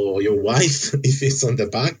group, or your wife, if it's on the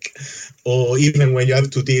back, or even when you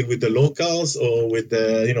have to deal with the locals or with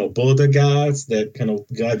the, border guards that kind of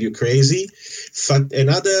drive you crazy.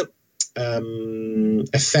 Another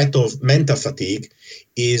effect of mental fatigue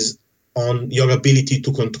is on your ability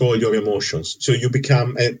to control your emotions. So you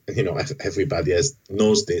become, everybody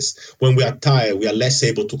knows this. When we are tired, we are less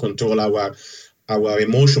able to control our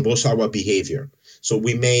emotion, but also our behavior. So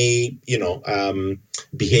we may,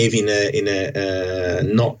 behave in a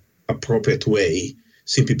not appropriate way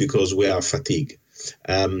simply because we are fatigued.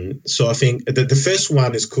 So I think that the first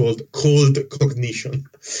one is called cold cognition,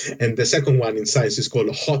 and the second one in science is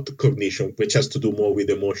called hot cognition, which has to do more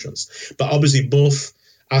with emotions. But obviously both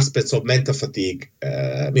aspects of mental fatigue,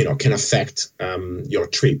 can affect your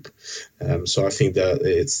trip. So I think that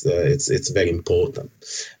it's very important.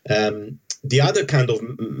 The other kind of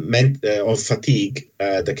fatigue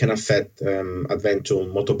that can affect adventure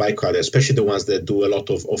motorbike riders, especially the ones that do a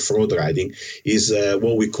lot of off-road riding, is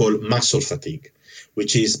what we call muscle fatigue,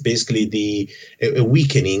 which is basically a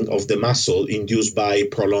weakening of the muscle induced by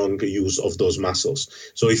prolonged use of those muscles.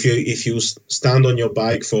 So if you stand on your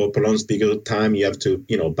bike for a prolonged period of time, you have to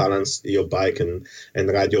balance your bike and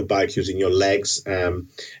ride your bike using your legs,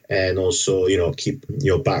 and also keep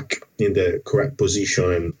your back in the correct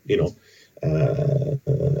position, and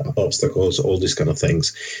obstacles, all these kind of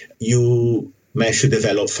things. You may should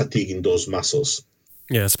develop fatigue in those muscles.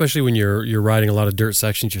 Yeah, especially when you're riding a lot of dirt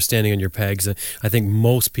sections, you're standing on your pegs. I think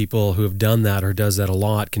most people who have done that or does that a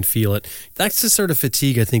lot can feel it. That's the sort of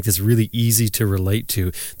fatigue I think that's really easy to relate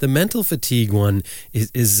to. The mental fatigue one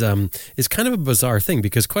is kind of a bizarre thing,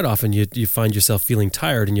 because quite often you find yourself feeling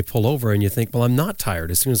tired and you pull over and you think, well, I'm not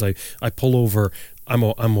tired. As soon as I pull over,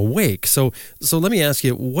 I'm awake. So let me ask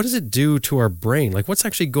you, what does it do to our brain? Like, what's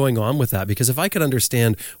actually going on with that? Because if I could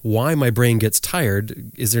understand why my brain gets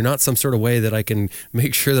tired, is there not some sort of way that I can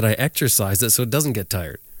make sure that I exercise it so it doesn't get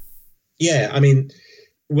tired? Yeah, I mean,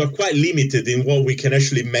 we're quite limited in what we can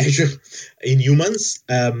actually measure in humans,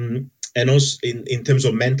 and also in terms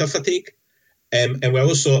of mental fatigue. And we're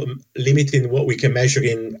also limiting what we can measure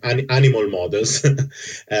in animal models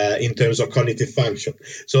in terms of cognitive function.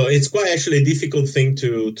 So it's quite actually a difficult thing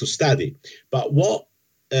to study. But what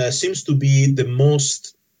seems to be the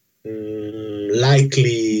most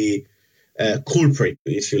likely culprit,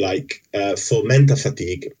 if you like, for mental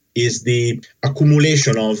fatigue is the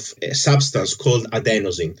accumulation of a substance called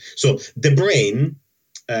adenosine. So the brain,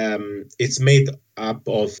 it's made up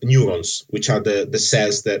of neurons, which are the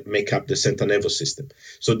cells that make up the central nervous system.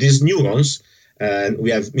 So these neurons,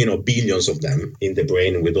 we have billions of them in the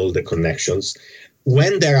brain with all the connections.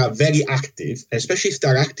 When they are very active, especially if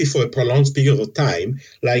they're active for a prolonged period of time,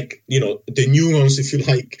 like the neurons, if you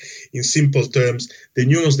like, in simple terms, the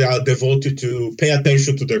neurons that are devoted to pay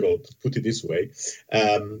attention to the road, put it this way,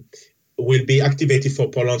 will be activated for a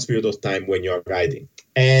prolonged period of time when you're riding.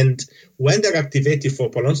 And when they're activated for a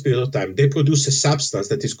prolonged period of time, they produce a substance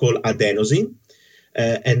that is called adenosine.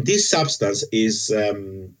 And this substance is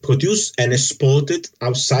produced and exported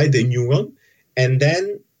outside the neuron. And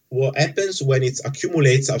then what happens when it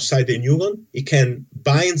accumulates outside the neuron, it can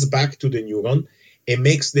binds back to the neuron and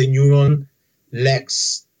makes the neuron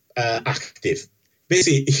less active.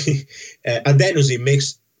 Basically, adenosine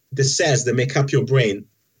makes the cells that make up your brain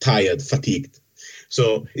tired, fatigued.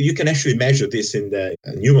 So you can actually measure this in the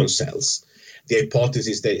neuron cells. The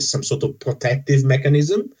hypothesis there is some sort of protective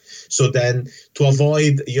mechanism. So then to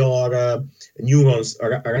avoid your neurons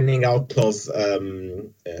running out of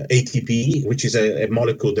ATP, which is a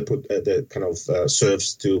molecule that kind of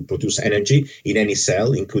serves to produce energy in any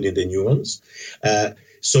cell, including the neurons.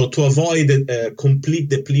 So to avoid a complete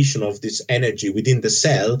depletion of this energy within the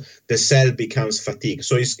cell becomes fatigued.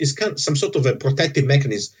 So it's kind of some sort of a protective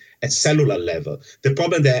mechanism at cellular level. The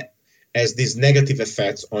problem that has these negative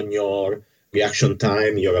effects on your reaction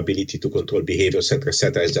time, your ability to control behavior, et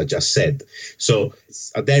cetera, as I just said. So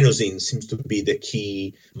adenosine seems to be the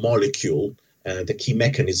key molecule, the key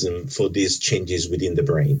mechanism for these changes within the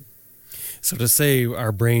brain. So to say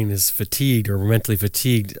our brain is fatigued or mentally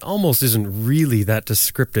fatigued almost isn't really that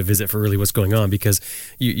descriptive, is it, for really what's going on? Because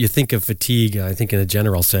you think of fatigue, I think in a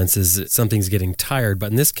general sense, is something's getting tired. But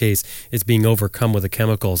in this case, it's being overcome with a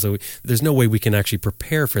chemical. So there's no way we can actually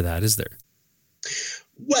prepare for that, is there?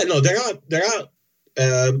 Well, no, there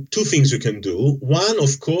are two things you can do. One,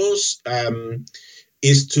 of course,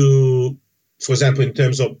 is to, for example, in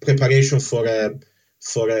terms of preparation for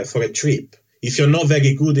a trip. If you're not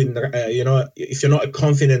very good in, if you're not a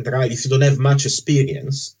confident rider, if you don't have much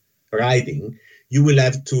experience riding, you will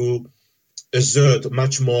have to exert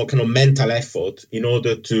much more kind of mental effort in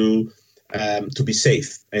order to be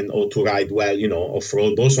safe or to ride well,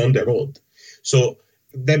 off-road, both on the road. So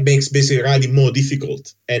that makes basically riding more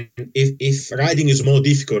difficult. And if riding is more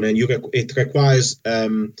difficult and it requires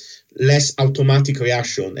less automatic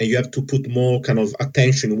reaction and you have to put more kind of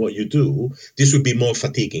attention in what you do, this would be more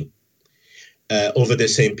fatiguing over the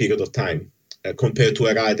same period of time compared to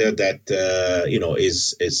a rider that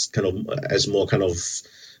is kind of has more kind of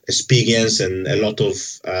experience and a lot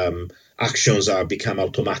of actions are become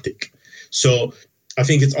automatic. So I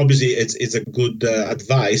think it's obviously it's a good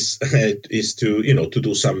advice is to to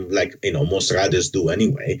do some, like most riders do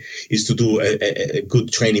anyway, is to do a good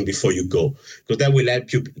training before you go, because that will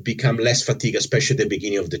help you become less fatigued, especially at the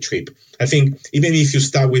beginning of the trip. I think even if you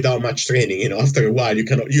start without much training, after a while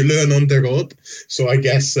you learn on the road. So I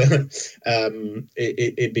guess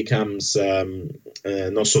it becomes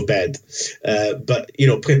not so bad. But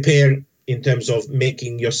prepare in terms of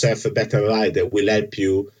making yourself a better rider will help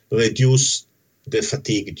you reduce the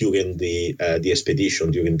fatigue during the expedition,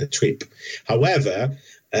 during the trip. However,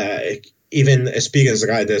 even experienced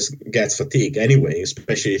riders get fatigue anyway,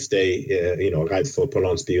 especially if they ride for a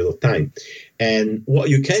prolonged period of time. And what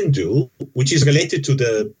you can do, which is related to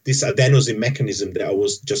this adenosine mechanism that I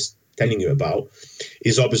was just telling you about,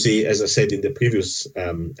 is obviously, as I said in the previous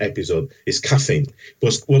episode, is caffeine.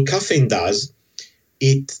 Because what caffeine does,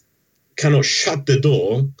 it kind of shut the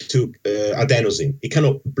door to adenosine. It kind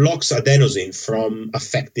of blocks adenosine from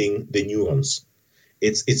affecting the neurons.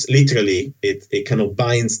 It's literally, it kind of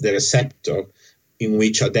binds the receptor in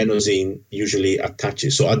which adenosine usually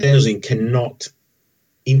attaches. So adenosine cannot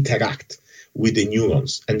interact with the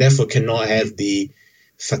neurons and therefore cannot have the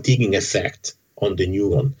fatiguing effect on the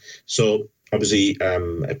neuron. So obviously,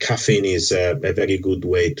 caffeine is a very good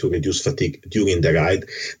way to reduce fatigue during the ride.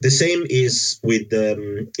 The same is with,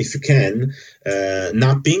 if you can,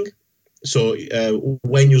 napping. So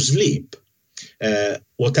when you sleep,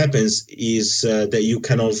 what happens is that you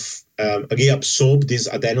kind of reabsorb this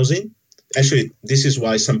adenosine. Actually, this is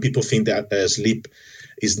why some people think that sleep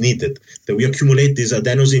is needed, that we accumulate this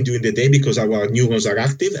adenosine during the day because our neurons are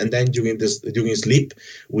active, and then during sleep,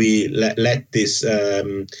 we let this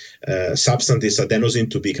substance, this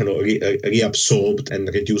adenosine, to be kind of reabsorbed and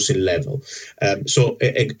reduce in level. So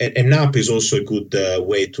a nap is also a good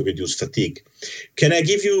way to reduce fatigue. Can I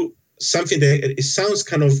give you something that it sounds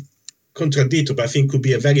kind of contradictory, but I think could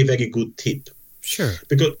be a very, very good tip? Sure.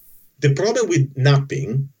 Because the problem with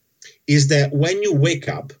napping is that when you wake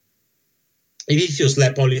up, if you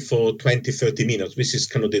slept only for 20, 30 minutes, this is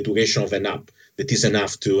kind of the duration of a nap, that is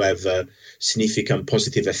enough to have significant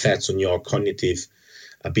positive effects on your cognitive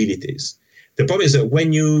abilities. The problem is that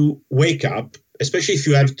when you wake up, especially if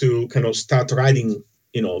you have to kind of start riding,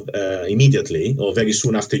 immediately or very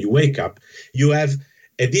soon after you wake up, you have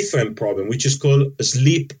a different problem, which is called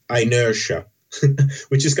sleep inertia,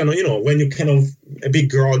 which is kind of, when you're kind of a bit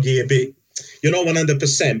groggy, a bit, you're not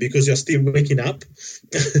 100% because you're still waking up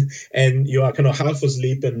and you are kind of half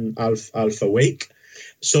asleep and half awake.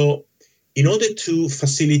 So in order to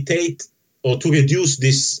facilitate or to reduce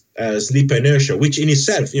this sleep inertia, which in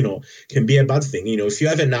itself, can be a bad thing. If you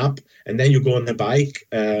have a nap and then you go on a bike,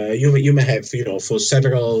 you may have, for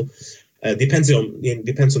several, depends on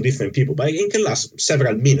different people, but it can last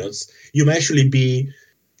several minutes. You may actually be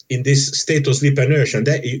in this state of sleep inertia, and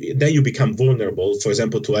then you become vulnerable, for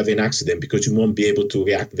example, to have an accident because you won't be able to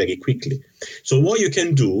react very quickly. So what you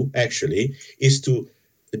can do, actually, is to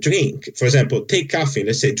drink, for example, take caffeine,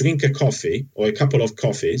 let's say drink a coffee or a couple of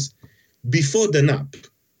coffees before the nap.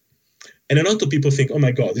 And a lot of people think, oh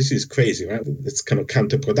my God, this is crazy, right? It's kind of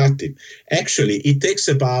counterproductive. Actually, it takes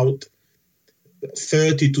about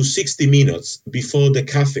 30 to 60 minutes before the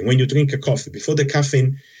caffeine, when you drink a coffee, before the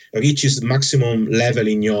caffeine reaches maximum level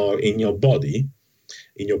in your body,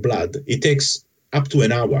 in your blood, it takes up to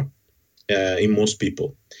an hour in most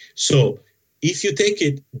people. So if you take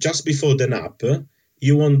it just before the nap,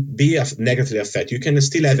 you won't be negatively affected. You can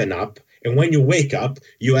still have a nap, and when you wake up,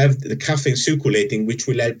 you have the caffeine circulating, which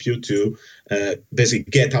will help you to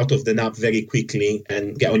basically get out of the nap very quickly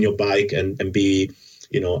and get on your bike and be,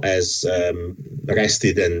 as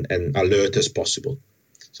rested and alert as possible.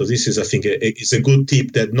 So this is, I think, it's a good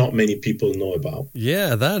tip that not many people know about.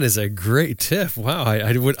 Yeah, that is a great tip. Wow,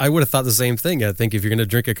 I would have thought the same thing. I think if you're going to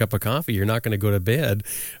drink a cup of coffee, you're not going to go to bed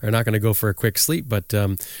or not going to go for a quick sleep, but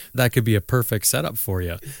that could be a perfect setup for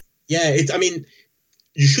you. Yeah,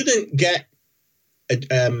 you shouldn't get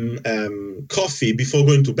coffee before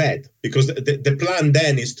going to bed because the plan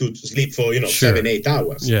then is to sleep for 7-8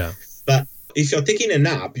 hours. Yeah, but if you're taking a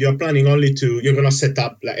nap, you're planning only you're going to set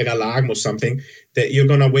up like an alarm or something that you're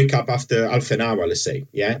going to wake up after half an hour, let's say.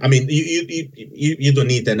 Yeah. I mean, you don't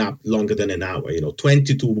need a nap longer than an hour,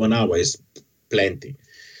 20 to 1 hour is plenty.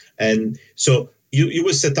 And so you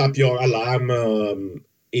will set up your alarm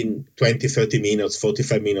in 20, 30 minutes,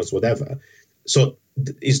 45 minutes, whatever. So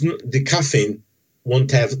the caffeine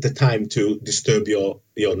won't have the time to disturb your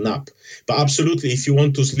nap. But absolutely, if you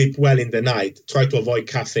want to sleep well in the night, try to avoid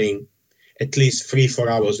caffeine at least 3-4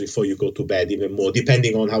 hours before you go to bed, even more,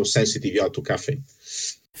 depending on how sensitive you are to caffeine.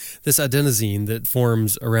 This adenosine that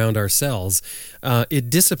forms around our cells, it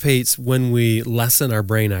dissipates when we lessen our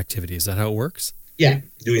brain activity. Is that how it works? Yeah,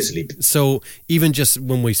 during sleep. So even just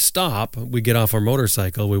when we stop, we get off our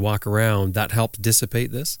motorcycle, we walk around, that helps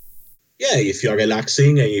dissipate this? Yeah, if you're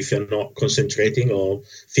relaxing and if you're not concentrating or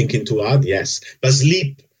thinking too hard, yes. But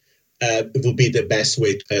sleep would be the best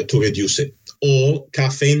way to reduce it, or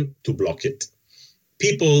caffeine to block it.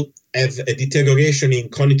 People have a deterioration in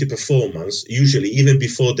cognitive performance, usually even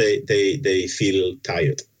before they feel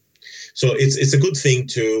tired. So it's a good thing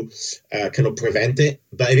to kind of prevent it.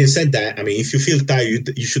 But having said that, I mean, if you feel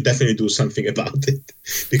tired, you should definitely do something about it,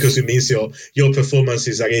 because it means your performance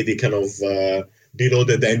is already kind of below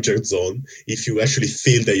the danger zone if you actually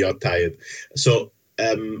feel that you're tired. So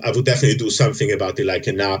I would definitely do something about it, like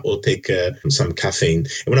a nap or take some caffeine.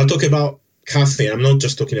 And when I talk about caffeine, I'm not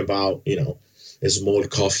just talking about, a small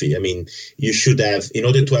coffee. I mean, you should have, in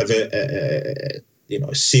order to have a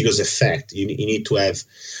serious effect, you need to have,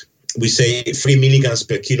 we say 3 milligrams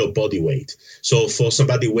per kilo body weight. So for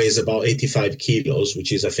somebody who weighs about 85 kilos,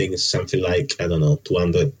 which is, I think, something like,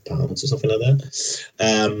 200 pounds or something like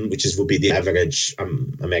that, which would be the average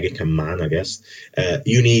American man, I guess,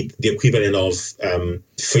 you need the equivalent of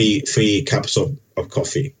 3 cups of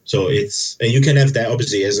coffee. So and you can have that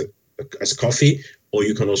obviously as coffee, or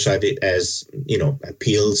you can also have it as,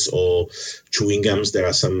 pills or chewing gums. There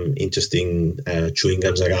are some interesting chewing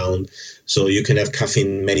gums around. So you can have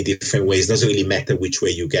caffeine many different ways. It doesn't really matter which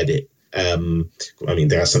way you get it. I mean,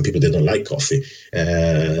 there are some people that don't like coffee.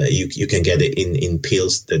 You can get it in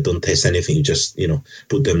pills that don't taste anything. You just,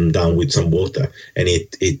 put them down with some water. And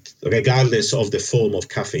it regardless of the form of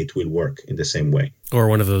caffeine, it will work in the same way. Or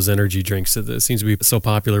one of those energy drinks that seems to be so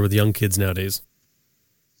popular with young kids nowadays.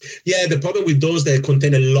 Yeah, the problem with those, they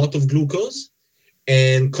contain a lot of glucose.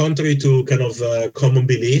 And contrary to kind of common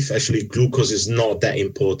belief, actually glucose is not that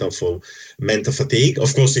important for mental fatigue.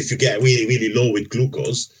 Of course, if you get really, really low with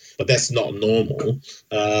glucose, but that's not normal,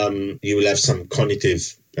 you will have some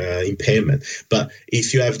cognitive impairment. But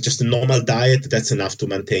if you have just a normal diet, that's enough to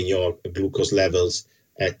maintain your glucose levels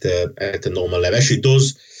at a normal level. Actually,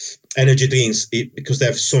 those energy drinks, because they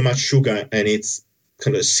have so much sugar and it's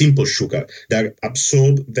kind of simple sugar, they're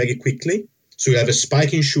absorbed very quickly. So you have a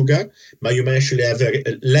spike in sugar, but you may actually have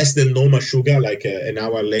less than normal sugar, like an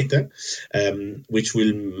hour later, which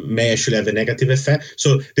may actually have a negative effect.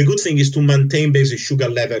 So the good thing is to maintain basic sugar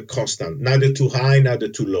level constant, neither too high, neither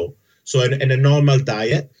too low. So in a normal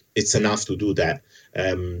diet, it's enough to do that.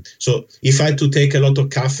 So if I had to take a lot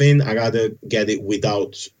of caffeine, I'd rather get it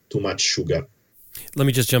without too much sugar. Let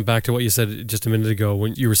me just jump back to what you said just a minute ago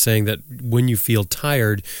when you were saying that when you feel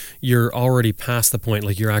tired, you're already past the point,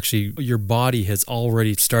 like your body has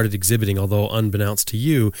already started exhibiting, although unbeknownst to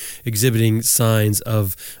you, exhibiting signs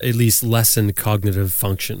of at least lessened cognitive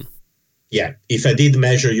function. Yeah, if I did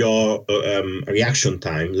measure your reaction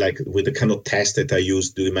time, like with the kind of test that I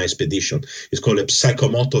used during my expedition, it's called a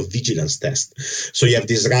psychomotor vigilance test. So you have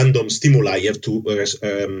this random stimuli, you have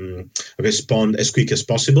to respond as quick as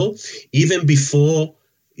possible. Even before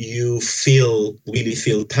you really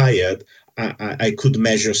feel tired, I could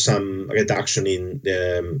measure some reduction in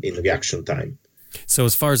reaction time. So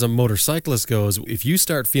as far as a motorcyclist goes, if you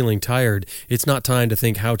start feeling tired, it's not time to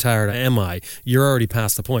think, how tired am I? You're already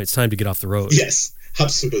past the point. It's time to get off the road. Yes,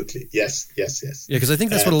 absolutely. Yes. Yeah, because I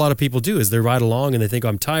think that's what a lot of people do is they ride along and they think,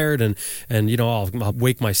 I'm tired and I'll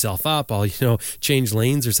wake myself up. I'll, change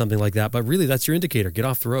lanes or something like that. But really, that's your indicator. Get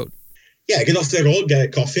off the road. Yeah, get off the road, get a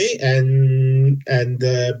coffee, and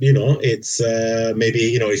it's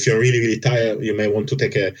maybe, if you're really, really tired, you may want to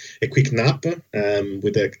take a quick nap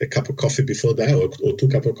with a cup of coffee before that, or 2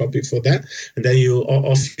 cups of coffee before that, and then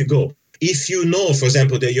off you go. If you know, for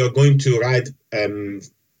example, that you're going to ride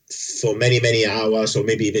for many, many hours, or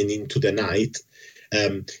maybe even into the night,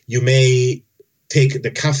 you may take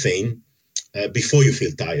the caffeine before you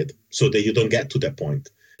feel tired, so that you don't get to that point.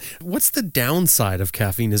 What's the downside of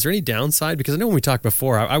caffeine? Is there any downside? Because I know when we talked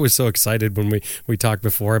before, I was so excited when we talked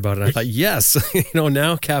before about it. I thought, yes,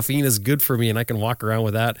 now caffeine is good for me and I can walk around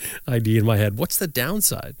with that idea in my head. What's the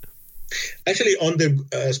downside? Actually,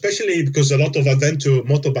 especially because a lot of adventure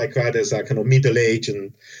motorbike riders are kind of middle-aged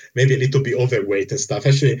and maybe a little bit overweight and stuff.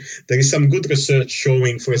 Actually, there is some good research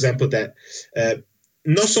showing, for example, that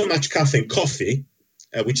not so much caffeine, coffee,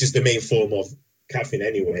 which is the main form of caffeine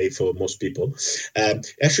anyway for most people,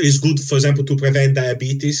 actually is good, for example, to prevent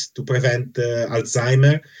diabetes, to prevent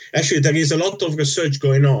Alzheimer. Actually, there is a lot of research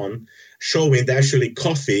going on showing that actually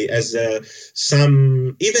coffee has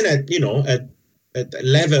some, even at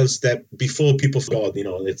levels that before people thought,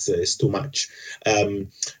 it's too much,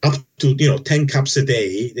 up to 10 cups a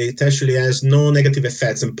day, it actually has no negative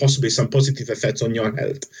effects and possibly some positive effects on your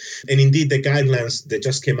health. And indeed, the guidelines that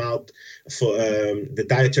just came out for the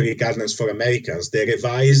dietary guidelines for Americans, they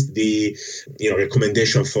revised the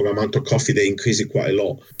recommendation for amount of coffee. They increased it quite a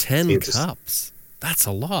lot. 10 cups. That's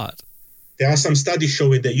a lot. There are some studies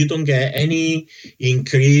showing that you don't get any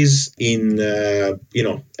increase in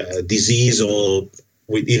disease or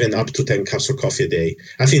with even up to 10 cups of coffee a day.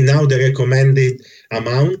 I think now the recommended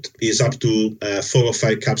amount is up to 4 or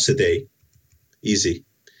 5 cups a day. Easy.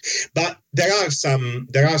 But there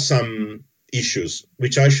are some issues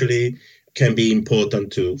which actually can be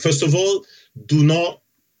important too. First of all, do not,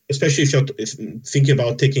 especially if you're thinking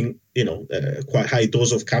about taking quite high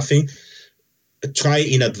dose of caffeine, try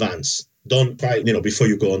in advance. Don't try before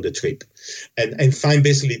you go on the trip, and find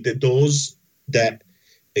basically the dose that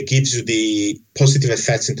gives you the positive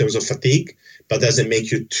effects in terms of fatigue, but doesn't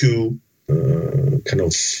make you too kind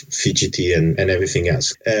of fidgety and everything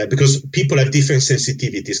else. Because people have different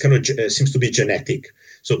sensitivities, kind of seems to be genetic.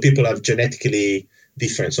 So people are genetically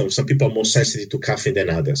different. So some people are more sensitive to caffeine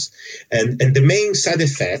than others. And the main side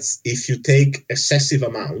effects, if you take excessive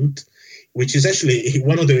amount, which is actually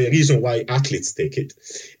one of the reasons why athletes take it,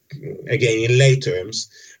 again, in lay terms,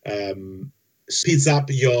 speeds up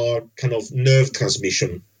your kind of nerve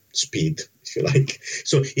transmission speed, if you like.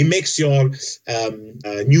 So it makes your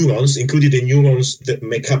neurons, including the neurons that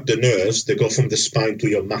make up the nerves that go from the spine to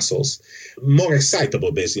your muscles, more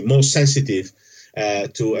excitable, basically, more sensitive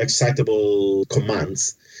to excitable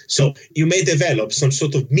commands. So you may develop some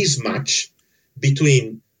sort of mismatch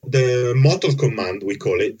between the motor command, we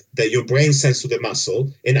call it, that your brain sends to the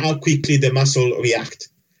muscle, and how quickly the muscle reacts.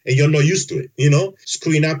 And you're not used to it,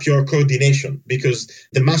 screwing up your coordination because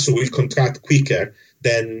the muscle will contract quicker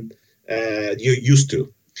than you're used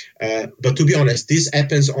to. But to be honest, this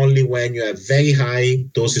happens only when you have very high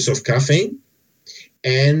doses of caffeine,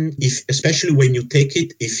 and especially when you take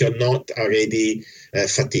it, if you're not already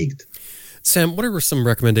fatigued. Sam, what are some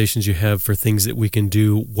recommendations you have for things that we can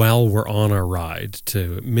do while we're on our ride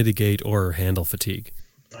to mitigate or handle fatigue?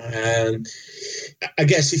 I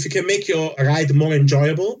guess if you can make your ride more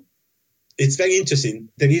enjoyable, it's very interesting.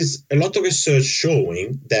 There is a lot of research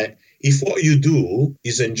showing that if what you do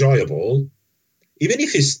is enjoyable, even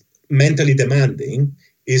if it's mentally demanding,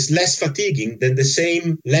 is less fatiguing than the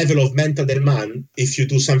same level of mental demand if you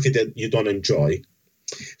do something that you don't enjoy.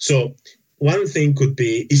 So one thing could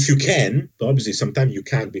be, if you can, obviously sometimes you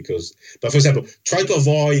can't but for example, try to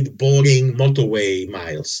avoid boring motorway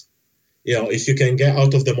miles. If you can get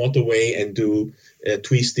out of the motorway and do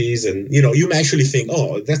twisties, and you may actually think,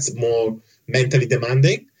 oh, that's more mentally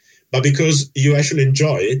demanding, but because you actually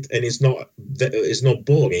enjoy it and it's not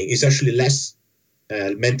boring, it's actually less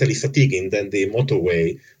mentally fatiguing than the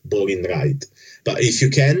motorway boring ride. But if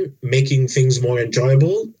you can, making things more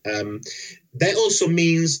enjoyable, that also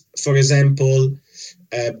means, for example,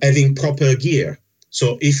 having proper gear.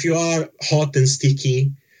 So if you are hot and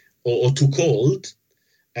sticky or too cold,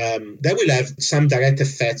 that will have some direct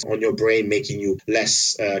effects on your brain, making you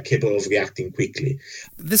less capable of reacting quickly.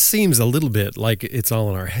 This seems a little bit like it's all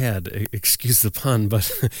in our head, excuse the pun, but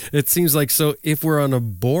it seems like, so if we're on a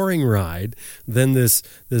boring ride, then this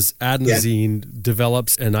adenosine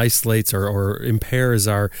develops and isolates or impairs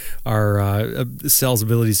our cells'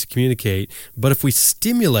 abilities to communicate. But if we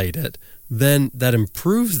stimulate it, then that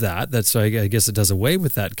improves that. That's, I guess it does away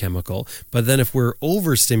with that chemical. But then if we're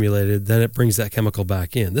overstimulated, then it brings that chemical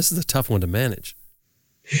back in. This is a tough one to manage.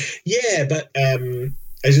 Yeah, but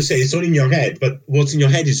as you say, it's all in your head. But what's in your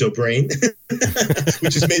head is your brain,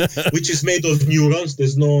 which is made of neurons.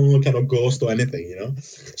 There's no kind of ghost or anything,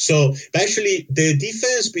 So actually, the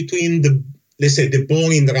difference between the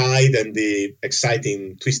boring ride and the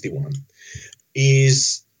exciting, twisty one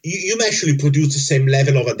is, you may actually produce the same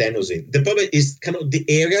level of adenosine. The problem is kind of the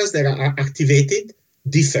areas that are activated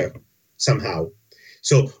differ somehow.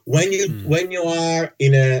 So when you are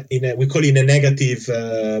in a we call it a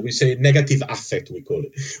negative, we say negative affect, we call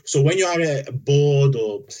it. So when you are bored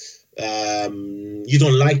or you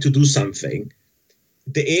don't like to do something,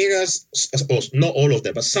 the areas, not all of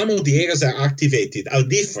them, but some of the areas that are activated are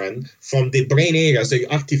different from the brain areas that you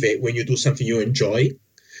activate when you do something you enjoy.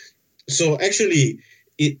 So actually,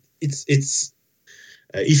 it's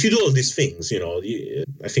if you do all these things,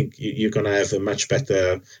 I think you're going to have a much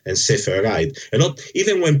better and safer ride. And not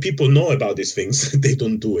even when people know about these things, they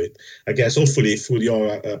don't do it. I guess hopefully through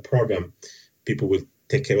your program, people will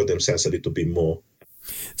take care of themselves a little bit more.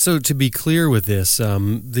 So to be clear with this,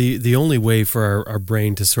 the only way for our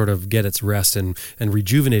brain to sort of get its rest and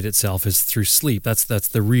rejuvenate itself is through sleep. That's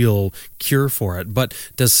the real cure for it. But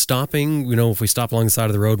does stopping, if we stop along the side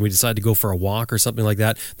of the road and we decide to go for a walk or something like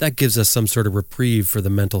that, that gives us some sort of reprieve for the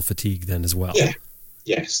mental fatigue then as well? Yeah.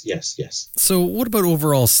 Yes. So what about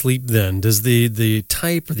overall sleep then? Does the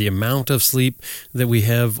type or the amount of sleep that we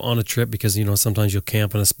have on a trip, because, sometimes you'll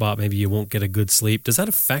camp in a spot, maybe you won't get a good sleep, does that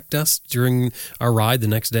affect us during our ride the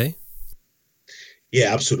next day?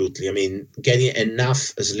 Yeah, absolutely. I mean, getting enough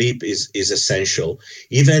sleep is essential.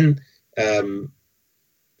 Even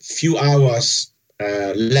few hours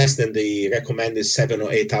less than the recommended 7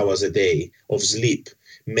 or 8 hours a day of sleep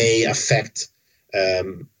may affect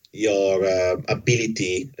your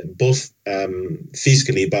ability, both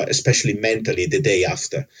physically, but especially mentally, the day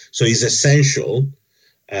after. So it's essential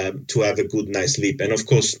to have a good night's sleep. And of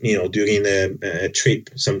course, during a trip,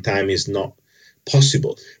 sometimes it's not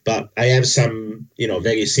possible. But I have some,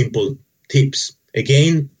 very simple tips.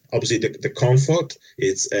 Again, obviously the comfort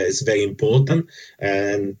is very important,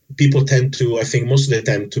 and people tend to, I think most of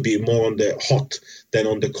the time, to be more on the hot than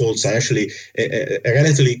on the cold side. Actually, a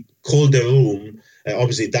relatively colder room,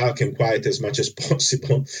 obviously dark and quiet as much as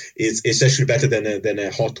possible, is actually better than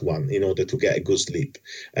a hot one in order to get a good sleep.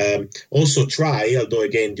 Also try, although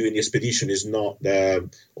again during the expedition is not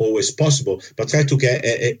always possible, but try to get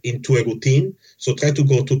into a routine. So try to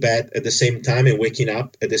go to bed at the same time and waking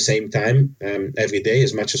up at the same time every day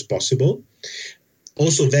as much as possible.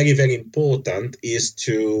 Also very, very important is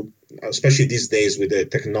to, especially these days with the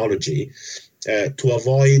technology, to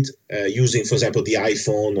avoid using, for example, the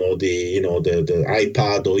iPhone or the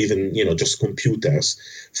iPad or even just computers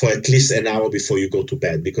for at least an hour before you go to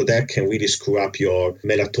bed, because that can really screw up your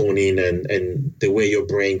melatonin and the way your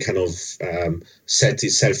brain kind of sets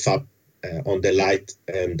itself up on the light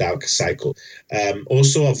and dark cycle.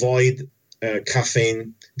 Also avoid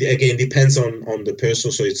caffeine. Again, depends on the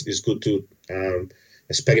person, so it's good to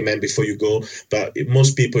experiment before you go, but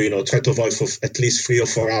most people try to avoid for at least 3 or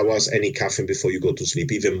 4 hours any caffeine before you go to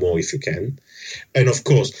sleep, even more if you can. And of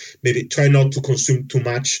course, maybe try not to consume too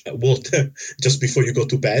much water just before you go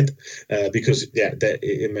to bed, because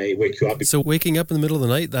it may wake you up. So waking up in the middle of the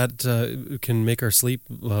night, that can make our sleep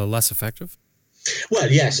less effective?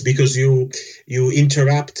 Well, yes, because you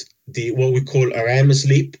interrupt what we call REM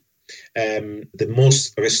sleep, the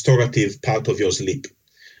most restorative part of your sleep.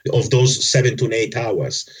 Of those 7 to 8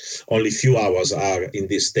 hours, only few hours are in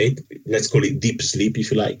this state. Let's call it deep sleep, if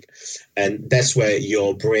you like. And that's where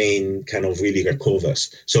your brain kind of really recovers.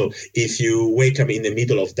 So if you wake up in the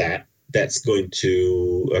middle of that, that's going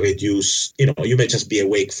to reduce, you may just be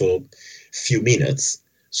awake for a few minutes.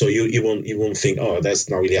 So you won't think, oh, that's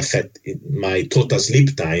not really affect my total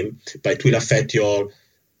sleep time, but it will affect your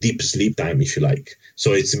deep sleep time, if you like.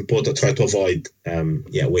 So it's important to try to avoid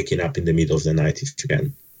waking up in the middle of the night if you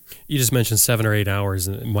can. You just mentioned 7 or 8 hours,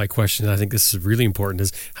 and my question, I think this is really important,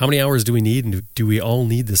 is how many hours do we need, and do we all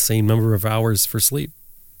need the same number of hours for sleep?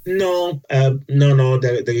 No. There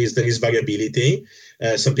is variability.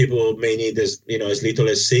 Some people may need as little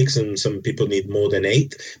as 6, and some people need more than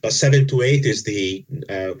 8. But 7 to 8 is the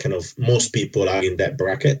kind of, most people are in that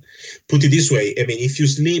bracket. Put it this way: I mean, if you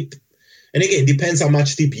sleep, and again, it depends how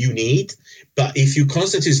much sleep you need. But if you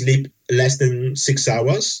constantly sleep less than 6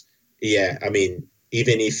 hours,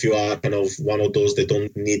 even if you are kind of one of those that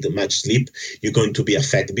don't need much sleep, you're going to be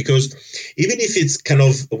affected. Because even if it's kind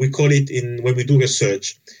of, we call it when we do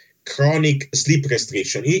research, chronic sleep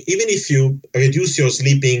restriction, even if you reduce your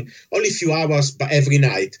sleeping only a few hours but every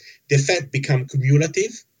night, the effect become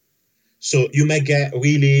cumulative. So you may get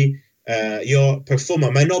really, your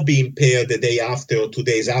performance might not be impaired the day after or 2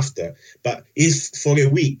 days after, but if for a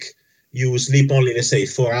week you sleep only, let's say,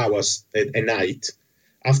 4 hours a night,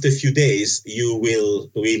 after a few days, you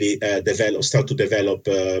will really start to develop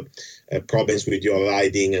problems with your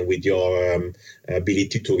riding and with your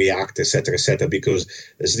ability to react, etc., because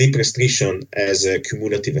sleep restriction has a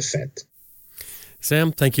cumulative effect.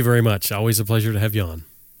 Sam, thank you very much. Always a pleasure to have you on.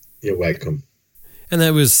 You're welcome. And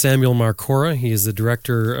that was Samuel Marcora. He is the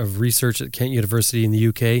Director of Research at Kent University in the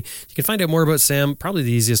UK. You can find out more about Sam. Probably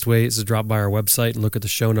the easiest way is to drop by our website and look at the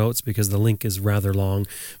show notes, because the link is rather long.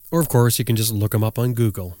 Or, of course, you can just look him up on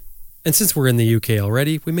Google. And since we're in the UK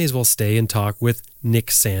already, we may as well stay and talk with Nick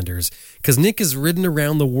Sanders, because Nick has ridden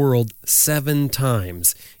around the world 7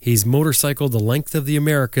 times. He's motorcycled the length of the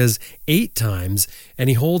Americas 8 times, and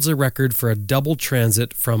he holds a record for a double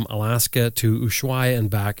transit from Alaska to Ushuaia and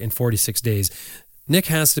back in 46 days. Nick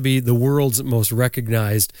has to be the world's most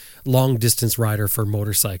recognized long-distance rider for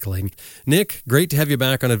motorcycling. Nick, great to have you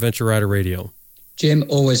back on Adventure Rider Radio. Jim,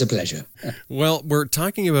 always a pleasure. Well, we're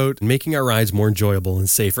talking about making our rides more enjoyable and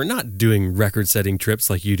safer, not doing record-setting trips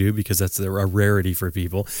like you do, because that's a rarity for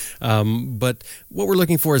people. But what we're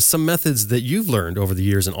looking for is some methods that you've learned over the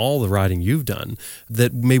years and all the riding you've done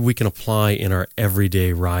that maybe we can apply in our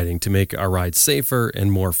everyday riding to make our rides safer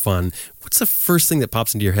and more fun. What's the first thing that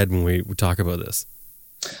pops into your head when we talk about this?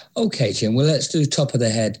 Okay, Jim. Well, let's do top of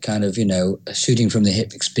the head kind of, shooting from the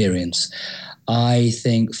hip experience. I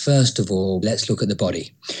think, first of all, let's look at the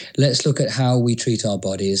body. Let's look at how we treat our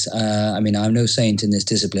bodies. I'm no saint in this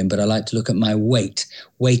discipline, but I like to look at my weight.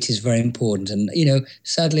 Weight is very important. And,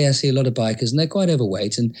 sadly, I see a lot of bikers and they're quite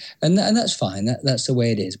overweight, and that's fine. That's the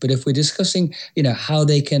way it is. But if we're discussing, how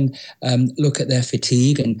they can look at their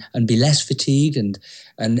fatigue and be less fatigued and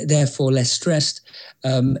and therefore less stressed.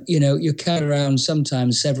 You carry around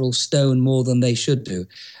sometimes several stone more than they should do.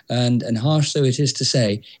 And harsh though it is to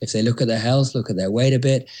say, if they look at their health, look at their weight a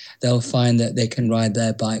bit, they'll find that they can ride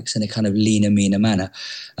their bikes in a kind of leaner, meaner manner.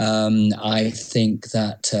 I think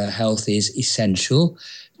that health is essential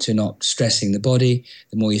to not stressing the body.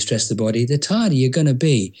 The more you stress the body, the tireder you're going to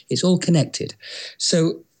be. It's all connected.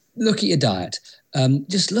 So look at your diet.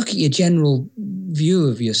 Just look at your general view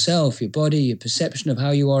of yourself, your body, your perception of how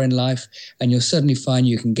you are in life, and you'll suddenly find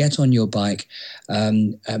you can get on your bike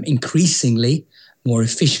increasingly more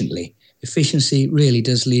efficiently. Efficiency really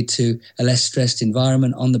does lead to a less stressed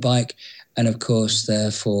environment on the bike, and of course,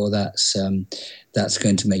 therefore, that's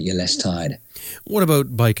going to make you less tired. What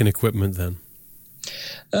about bike and equipment then?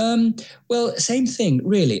 Well, same thing,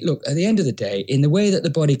 really. Look, at the end of the day, in the way that the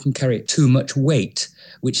body can carry too much weight,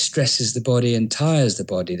 which stresses the body and tires the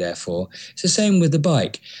body, therefore, it's the same with the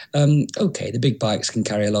bike. Okay, the big bikes can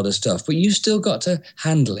carry a lot of stuff, but you still got to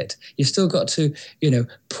handle it. You still got to,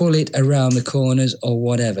 pull it around the corners or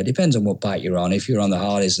whatever. Depends on what bike you're on. If you're on the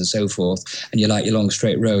Harleys and so forth, and you like your long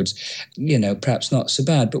straight roads, perhaps not so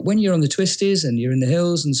bad. But when you're on the twisties and you're in the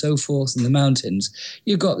hills and so forth and the mountains,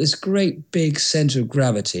 you've got this great big center of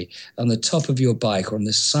gravity on the top of your bike or on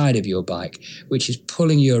the side of your bike, which is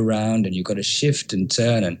pulling you around, and you've got to shift and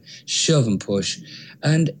turn and shove and push.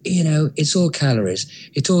 And, it's all calories.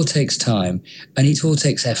 It all takes time, and it all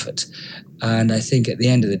takes effort. And I think at the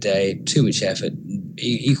end of the day, too much effort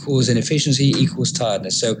equals inefficiency, equals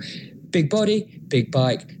tiredness. So big body, big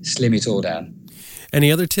bike, slim it all down.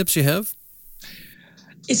 Any other tips you have?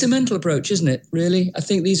 It's a mental approach, isn't it, really? I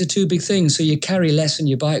think these are two big things. So you carry less on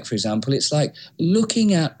your bike, for example. It's like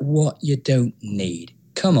looking at what you don't need.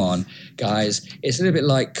 Come on, guys. It's a little bit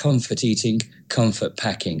like comfort eating, comfort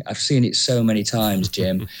packing. I've seen it so many times,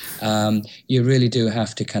 Jim. You really do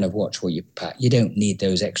have to kind of watch what you pack. You don't need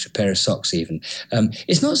those extra pair of socks even.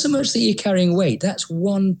 It's not so much that you're carrying weight. That's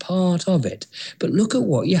one part of it. But look at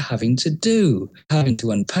what you're having to do. Having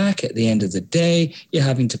to unpack at the end of the day. You're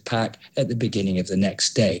having to pack at the beginning of the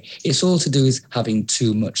next day. It's all to do with having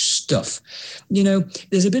too much stuff.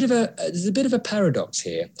 There's a bit of a paradox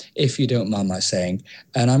here, if you don't mind my saying.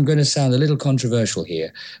 And I'm going to sound a little controversial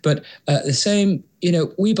here. But the same,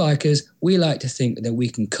 we bikers, we like to think that we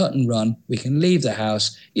can cut and run, we can leave the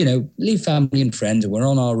house, leave family and friends, and we're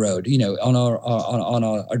on our road, on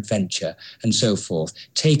our adventure and so forth,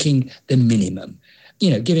 taking the minimum,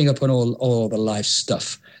 giving up on all the life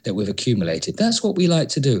stuff that we've accumulated. That's what we like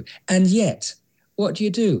to do. And yet, what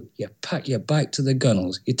do? You pack your bike to the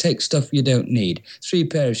gunnels. You take stuff you don't need. 3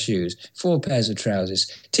 pairs of shoes, 4 pairs of trousers,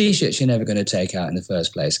 T-shirts you're never going to take out in the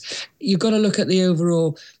first place. You've got to look at the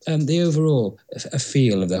overall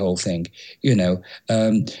feel of the whole thing.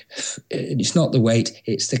 It's not the weight,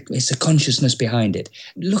 it's the consciousness behind it.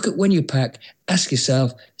 Look at when you pack, ask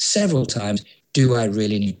yourself several times, do I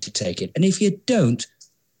really need to take it? And if you don't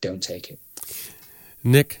take it.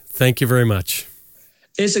 Nick, thank you very much.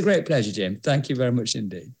 It's a great pleasure, Jim. Thank you very much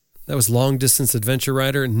indeed. That was long-distance adventure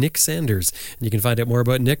rider Nick Sanders. And you can find out more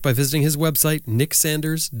about Nick by visiting his website,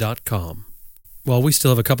 nicksanders.com. Well, we still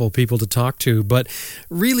have a couple of people to talk to, but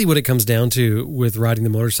really what it comes down to with riding the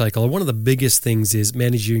motorcycle, one of the biggest things is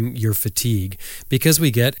managing your fatigue, because we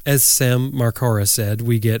get, as Sam Marcora said,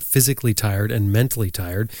 we get physically tired and mentally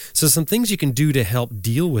tired. So some things you can do to help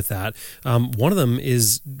deal with that. One of them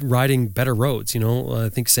is riding better roads. I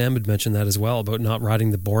think Sam had mentioned that as well, about not riding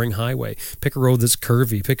the boring highway. Pick a road that's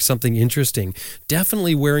curvy, pick something interesting.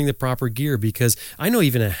 Definitely wearing the proper gear, because I know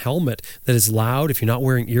even a helmet that is loud, if you're not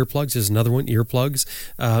wearing earplugs, there's another one, earplugs.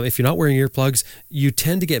 If you're not wearing earplugs, you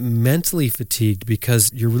tend to get mentally fatigued because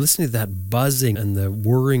you're listening to that buzzing and the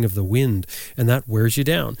whirring of the wind, and that wears you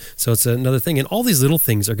down. So it's another thing. And all these little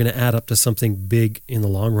things are going to add up to something big in the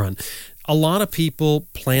long run. A lot of people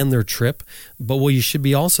plan their trip, but what you should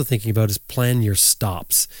be also thinking about is plan your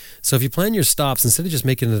stops. So if you plan your stops, instead of just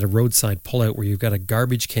making it a roadside pullout where you've got a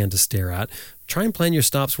garbage can to stare at, try and plan your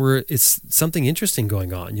stops where it's something interesting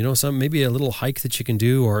going on. Maybe a little hike that you can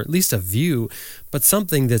do, or at least a view, but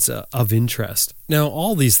something that's of interest. Now,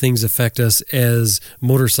 all these things affect us as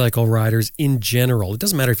motorcycle riders in general. It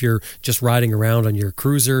doesn't matter if you're just riding around on your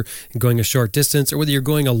cruiser and going a short distance, or whether you're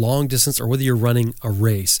going a long distance, or whether you're running a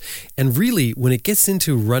race. And really, when it gets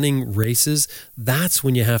into running races, that's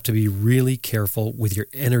when you have to be really careful with your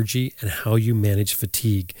energy and how you manage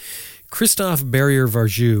fatigue. Christophe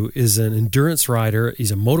Barrier-Varjou is an endurance rider.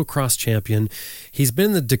 He's a motocross champion. He's been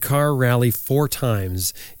in the Dakar Rally 4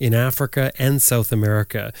 times in Africa and South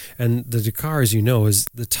America. And the Dakar, as you know, is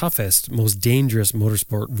the toughest, most dangerous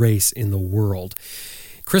motorsport race in the world.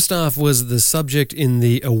 Christophe was the subject in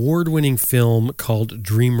the award-winning film called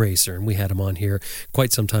Dream Racer, and we had him on here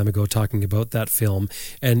quite some time ago talking about that film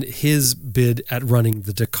and his bid at running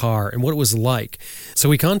the Dakar and what it was like. So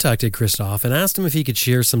we contacted Christophe and asked him if he could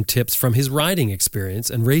share some tips from his riding experience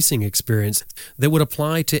and racing experience that would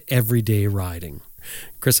apply to everyday riding.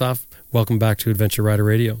 Christophe, welcome back to Adventure Rider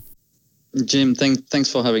Radio. Jim, thanks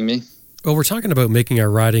for having me. Well, we're talking about making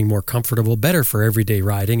our riding more comfortable, better for everyday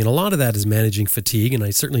riding, and a lot of that is managing fatigue, and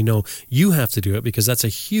I certainly know you have to do it because that's a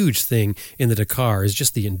huge thing in the Dakar is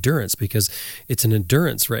just the endurance because it's an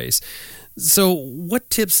endurance race. So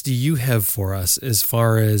what tips do you have for us as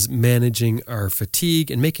far as managing our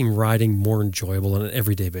fatigue and making riding more enjoyable on an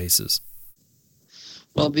everyday basis?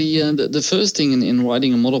 Well, the first thing in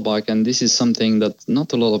riding a motorbike, and this is something that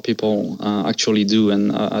not a lot of people actually do,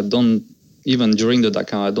 and I don't, even during the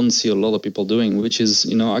Dakar, I don't see a lot of people doing, which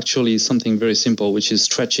is, actually something very simple, which is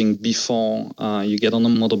stretching before you get on a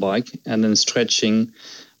motorbike and then stretching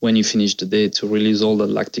when you finish the day to release all the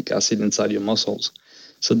lactic acid inside your muscles.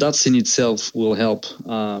 So that's in itself will help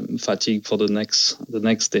fatigue for the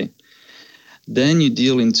next day. Then you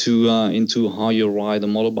deal into how you ride a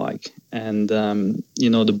motorbike and,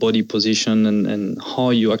 the body position and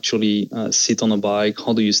how you actually sit on a bike,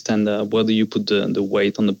 how do you stand up, where do you put the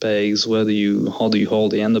weight on the pegs, how do you hold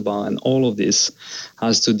the handlebar, and all of this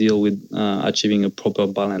has to deal with achieving a proper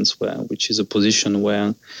balance which is a position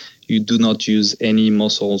where you do not use any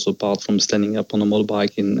muscles apart from standing up on a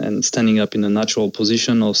motorbike and standing up in a natural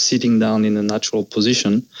position or sitting down in a natural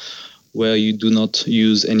position where you do not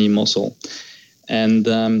use any muscle. And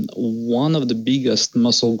one of the biggest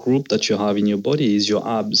muscle group that you have in your body is your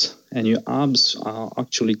abs. And your abs are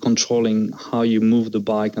actually controlling how you move the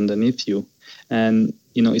bike underneath you. And,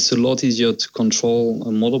 it's a lot easier to control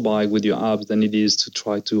a motorbike with your abs than it is to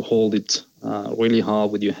try to hold it really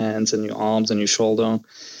hard with your hands and your arms and your shoulder.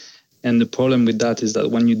 And the problem with that is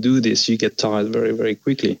that when you do this, you get tired very, very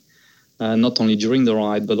quickly. Not only during the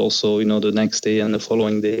ride, but also, the next day and the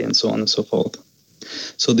following day and so on and so forth.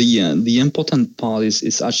 So the important part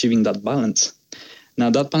is achieving that balance.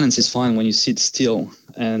 Now that balance is fine when you sit still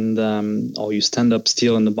and or you stand up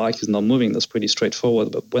still and the bike is not moving. That's pretty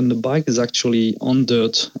straightforward. But when the bike is actually on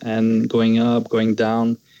dirt and going up, going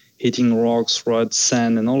down, hitting rocks, ruts,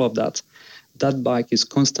 sand, and all of that, that bike is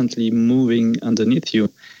constantly moving underneath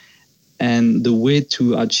you. And the way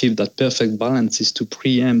to achieve that perfect balance is to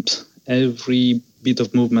preempt every bit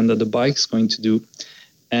of movement that the bike is going to do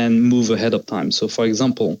and move ahead of time. So, for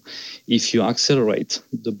example, if you accelerate,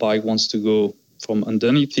 the bike wants to go from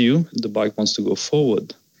underneath you, the bike wants to go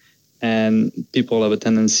forward. And people have a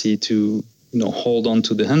tendency to, hold on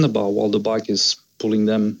to the handlebar while the bike is pulling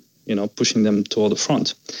them, pushing them toward the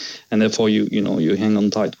front. And therefore, you hang on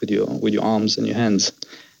tight with your arms and your hands.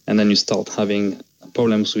 And then you start having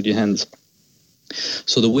problems with your hands.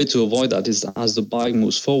 So the way to avoid that is that as the bike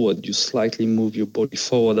moves forward, you slightly move your body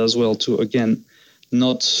forward as well to, again,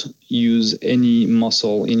 not use any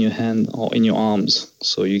muscle in your hand or in your arms.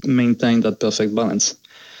 So you maintain that perfect balance.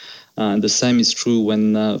 The same is true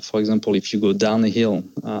when, for example, if you go down a hill,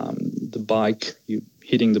 the bike, you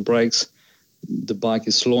hitting the brakes, the bike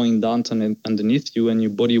is slowing down underneath you and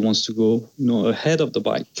your body wants to go ahead of the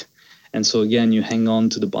bike. And so again, you hang on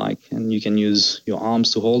to the bike and you can use your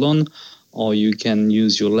arms to hold on, or you can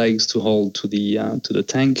use your legs to hold to the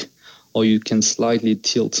tank, or you can slightly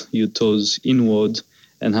tilt your toes inward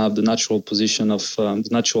and have the natural position of the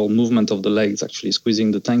natural movement of the legs actually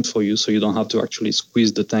squeezing the tank for you, so you don't have to actually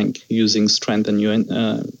squeeze the tank using strength and your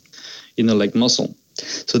inner leg muscle.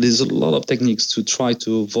 So there's a lot of techniques to try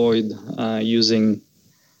to avoid using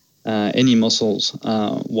any muscles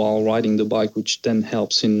while riding the bike, which then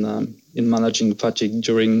helps in managing fatigue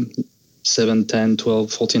during 7, 10,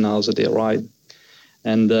 12, 14 hours a day ride.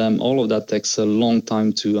 And all of that takes a long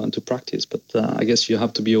time to practice. But I guess you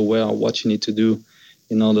have to be aware of what you need to do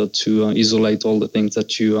in order to isolate all the things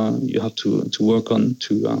that you have to work on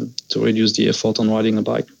to reduce the effort on riding a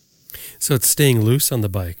bike. So it's staying loose on the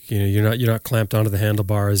bike. You're not clamped onto the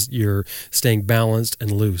handlebars. You're staying balanced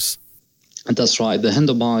and loose. And that's right. The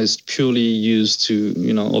handlebar is purely used to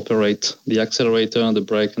operate the accelerator, the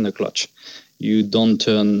brake, and the clutch. You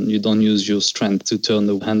don't use your strength to turn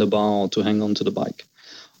the handlebar or to hang on to the bike.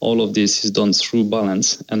 All of this is done through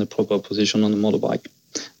balance and a proper position on the motorbike.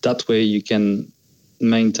 That way you can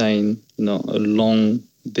maintain, a long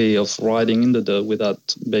day of riding in the dirt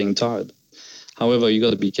without being tired. However, you got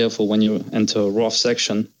to be careful when you enter a rough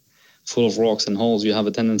section full of rocks and holes. You have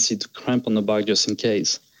a tendency to cramp on the bike just in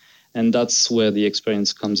case. And that's where the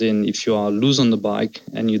experience comes in. If you are loose on the bike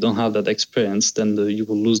and you don't have that experience, then you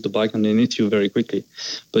will lose the bike underneath you very quickly.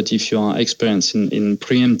 But if you are experienced in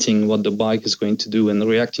preempting what the bike is going to do and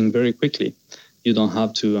reacting very quickly, you don't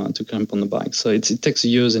have to cramp on the bike. So it takes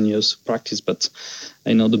years and years to practice. But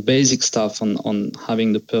the basic stuff on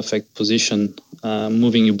having the perfect position,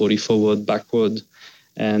 moving your body forward, backward,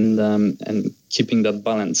 and keeping that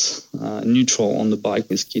balance neutral on the bike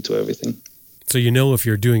is key to everything. So if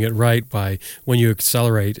you're doing it right by when you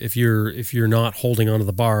accelerate, if you're not holding onto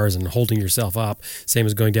the bars and holding yourself up, same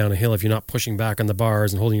as going down a hill, if you're not pushing back on the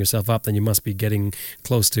bars and holding yourself up, then you must be getting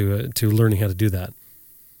close to learning how to do that.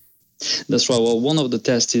 That's right. Well, one of the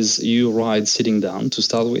tests is you ride sitting down to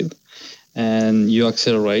start with, and you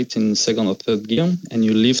accelerate in second or third gear, and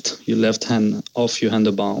you lift your left hand off your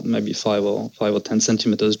handlebar, maybe 5 or 10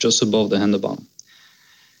 centimeters just above the handlebar,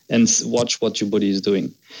 and watch what your body is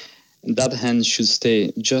doing. And that hand should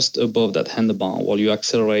stay just above that handlebar while you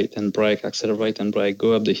accelerate and brake,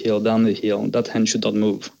 go up the hill, down the hill. That hand should not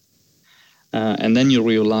move. And then you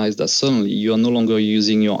realize that suddenly you are no longer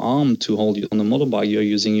using your arm to hold you on the motorbike, you're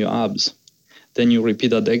using your abs. Then you repeat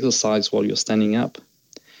that exercise while you're standing up.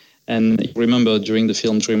 And remember, during the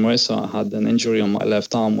film Dream Racer, I had an injury on my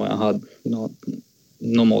left arm where I had,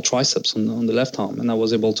 no more triceps on the left arm, and I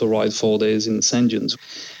was able to ride 4 days in the sand dunes.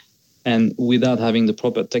 And without having the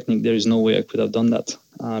proper technique, there is no way I could have done that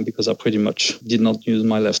because I pretty much did not use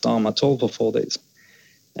my left arm at all for 4 days.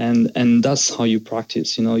 And that's how you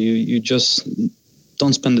practice. You just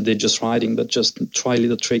don't spend the day just riding, but just try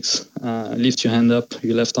little tricks. Lift your hand up,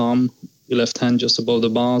 your left arm, your left hand just above the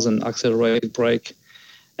bars, and accelerate, brake.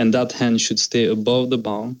 And that hand should stay above the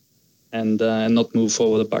bar and not move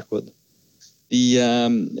forward or backward.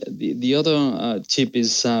 The other tip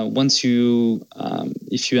is once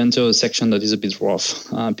if you enter a section that is a bit rough,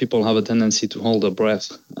 people have a tendency to hold their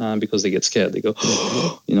breath because they get scared. They go,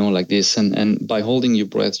 like this. And by holding your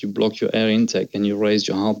breath, you block your air intake and you raise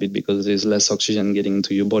your heartbeat because there's less oxygen getting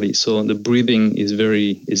into your body. So the breathing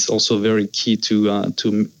is also very key to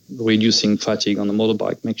reducing fatigue on the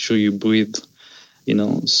motorbike. Make sure you breathe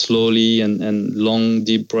slowly and long,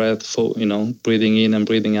 deep breath for, breathing in and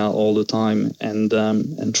breathing out all the time, and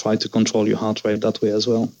try to control your heart rate that way as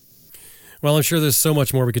well. Well, I'm sure there's so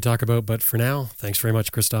much more we could talk about, but for now, thanks very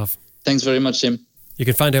much, Christophe. Thanks very much, Jim. You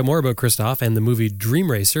can find out more about Christophe and the movie Dream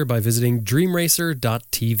Racer by visiting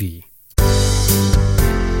dreamracer.tv.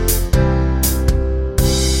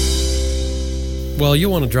 Well,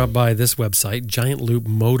 you'll want to drop by this website,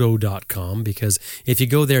 giantloopmoto.com, because if you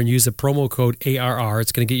go there and use the promo code ARR,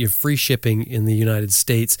 it's going to get you free shipping in the United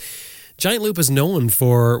States. Giant Loop is known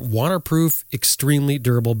for waterproof, extremely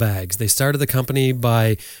durable bags. They started the company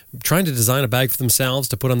by trying to design a bag for themselves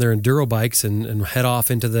to put on their enduro bikes and head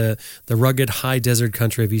off into the rugged high desert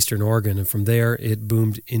country of Eastern Oregon. And from there, it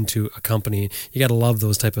boomed into a company. You got to love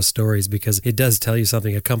those type of stories because it does tell you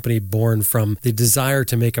something, a company born from the desire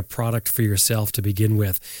to make a product for yourself to begin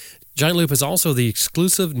with. Giant Loop is also the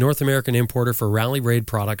exclusive North American importer for Rally Raid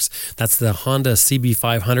products. That's the Honda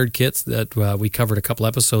CB500 kits that we covered a couple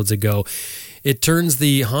episodes ago. It turns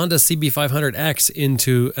the Honda CB500X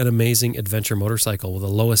into an amazing adventure motorcycle with the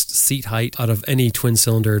lowest seat height out of any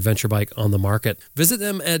twin-cylinder adventure bike on the market. Visit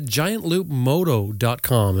them at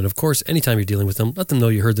giantloopmoto.com. And of course, anytime you're dealing with them, let them know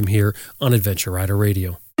you heard them here on Adventure Rider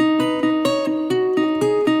Radio.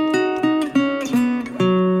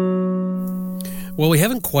 Well, we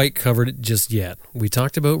haven't quite covered it just yet. We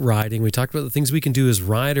talked about riding. We talked about the things we can do as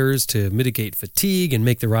riders to mitigate fatigue and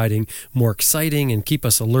make the riding more exciting and keep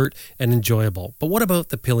us alert and enjoyable. But what about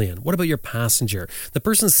the pillion? What about your passenger? The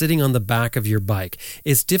person sitting on the back of your bike.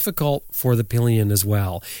 It's difficult for the pillion as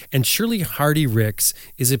well. And Shirley Hardy-Ricks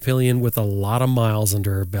is a pillion with a lot of miles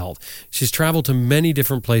under her belt. She's traveled to many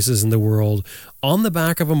different places in the world on the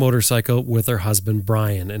back of a motorcycle with her husband,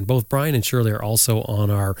 Brian. And both Brian and Shirley are also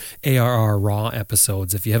on our ARR Raw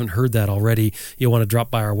episodes. If you haven't heard that already, you'll want to drop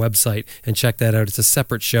by our website and check that out. It's a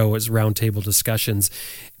separate show. It's roundtable discussions.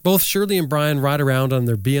 Both Shirley and Brian ride around on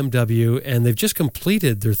their BMW, and they've just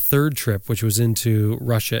completed their third trip, which was into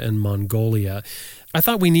Russia and Mongolia. I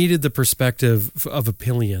thought we needed the perspective of a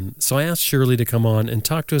pillion, so I asked Shirley to come on and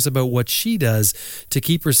talk to us about what she does to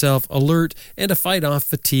keep herself alert and to fight off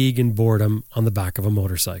fatigue and boredom on the back of a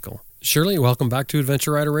motorcycle. Shirley, welcome back to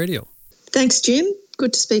Adventure Rider Radio. Thanks, Jim.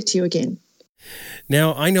 Good to speak to you again.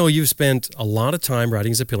 Now, I know you've spent a lot of time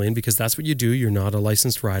riding as a pillion because that's what you do. You're not a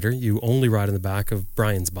licensed rider. You only ride on the back of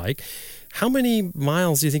Brian's bike. How many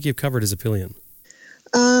miles do you think you've covered as a pillion?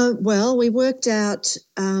 Well, we worked out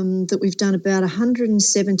that we've done about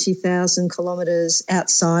 170,000 kilometres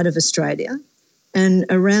outside of Australia. And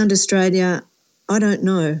around Australia, I don't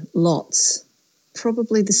know, lots.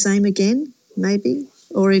 Probably the same again, maybe,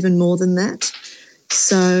 or even more than that.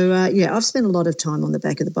 So, I've spent a lot of time on the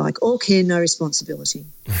back of the bike. All care, no responsibility.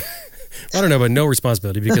 I don't know about no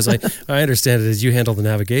responsibility because I understand it as you handle the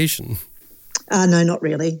navigation. No, not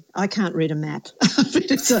really. I can't read a map.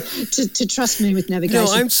 To trust me with navigation.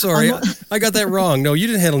 No, I'm sorry. I got that wrong. No, you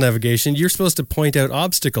didn't handle navigation. You're supposed to point out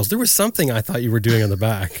obstacles. There was something I thought you were doing on the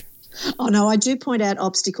back. Oh, no, I do point out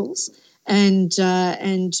obstacles. But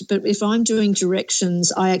if I'm doing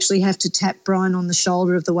directions, I actually have to tap Brian on the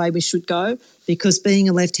shoulder of the way we should go, because being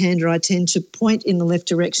a left-hander, I tend to point in the left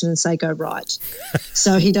direction and say go right.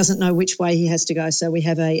 So he doesn't know which way he has to go. So we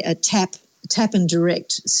have a tap and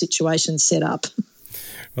direct situation set up.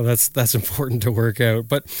 Well, that's important to work out.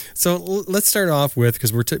 But so let's start off with,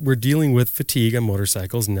 because we're dealing with fatigue on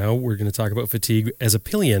motorcycles. Now we're going to talk about fatigue as a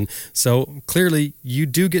pillion. So clearly you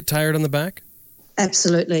do get tired on the back?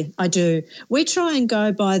 Absolutely, I do. We try and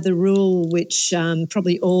go by the rule which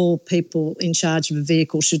probably all people in charge of a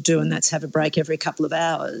vehicle should do, and that's have a break every couple of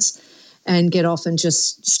hours and get off and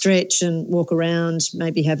just stretch and walk around,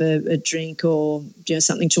 maybe have a drink or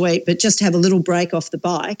something to eat, but just have a little break off the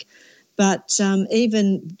bike. But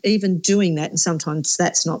even doing that, and sometimes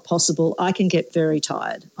that's not possible, I can get very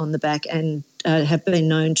tired on the back and have been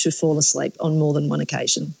known to fall asleep on more than one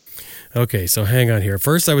occasion. Okay, so hang on here.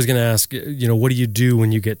 First, I was going to ask, what do you do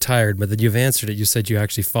when you get tired? But then you've answered it. You said you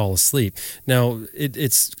actually fall asleep. Now,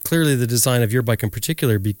 it's clearly the design of your bike in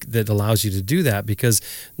particular that allows you to do that, because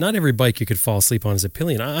not every bike you could fall asleep on is a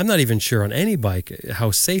pillion. I'm not even sure on any bike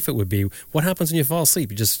how safe it would be. What happens when you fall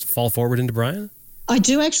asleep? You just fall forward into Brian? I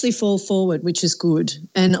do actually fall forward, which is good,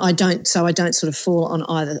 and I don't sort of fall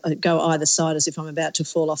on go either side as if I'm about to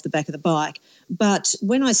fall off the back of the bike. But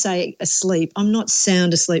when I say asleep, I'm not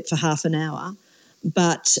sound asleep for half an hour,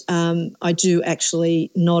 but I do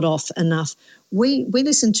actually nod off enough. We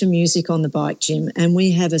listen to music on the bike, Jim, and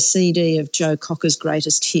we have a CD of Joe Cocker's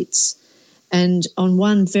greatest hits. And on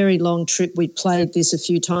one very long trip, we played this a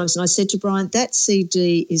few times, and I said to Brian, that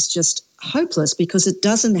CD is just hopeless because it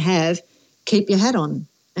doesn't have Keep Your Hat On.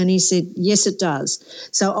 And he said, yes, it does.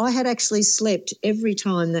 So I had actually slept every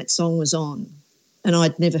time that song was on, and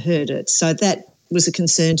I'd never heard it. So that was a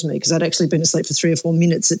concern to me because I'd actually been asleep for 3 or 4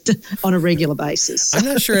 minutes on a regular basis. I'm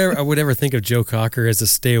not sure I would ever think of Joe Cocker as a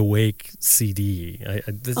stay awake CD.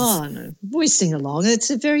 No, we sing along. It's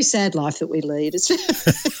a very sad life that we lead.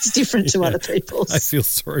 It's different to other people's. I feel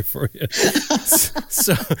sorry for you.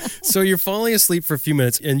 So you're falling asleep for a few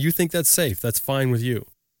minutes and you think that's safe. That's fine with you.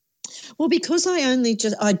 Well, because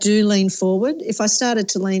I do lean forward. If I started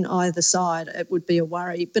to lean either side, it would be a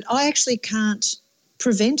worry. But I actually can't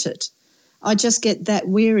prevent it. I just get that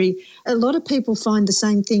weary. A lot of people find the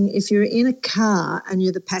same thing. If you're in a car and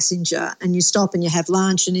you're the passenger and you stop and you have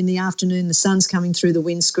lunch and in the afternoon the sun's coming through the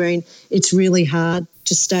windscreen, it's really hard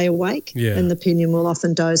to stay awake, and the pillion will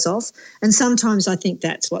often doze off. And sometimes I think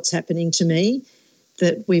that's what's happening to me,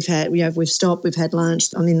 that we've stopped, we've had lunch,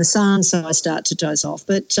 I'm in the sun, so I start to doze off.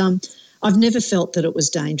 But I've never felt that it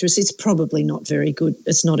was dangerous. It's probably not very good.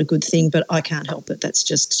 It's not a good thing, but I can't help it. That's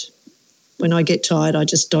just, when I get tired, I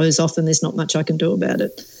just doze off and there's not much I can do about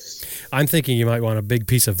it. I'm thinking you might want a big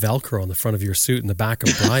piece of Velcro on the front of your suit and the back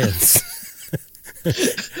of Brian's.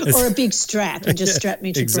 Or a big strap and just strap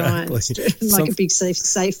me to Brian, like a big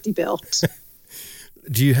safety belt.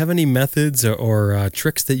 Do you have any methods or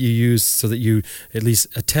tricks that you use so that you at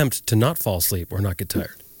least attempt to not fall asleep or not get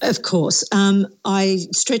tired? Of course. I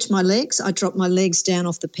stretch my legs. I drop my legs down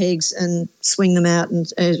off the pegs and swing them out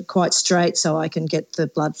and quite straight so I can get the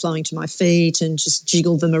blood flowing to my feet and just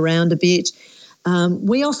jiggle them around a bit.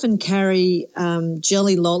 We often carry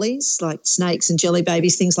jelly lollies, like snakes and jelly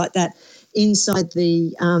babies, things like that, inside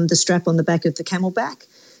the strap on the back of the camelback.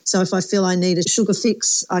 So if I feel I need a sugar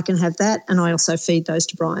fix, I can have that. And I also feed those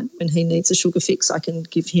to Brian. When he needs a sugar fix, I can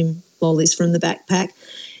give him lollies from the backpack.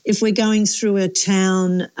 If we're going through a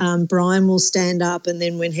town, Brian will stand up, and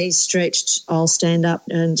then when he's stretched, I'll stand up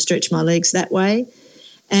and stretch my legs that way.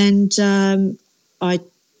 And I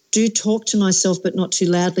do talk to myself, but not too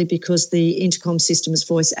loudly because the intercom system is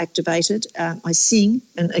voice activated. I sing,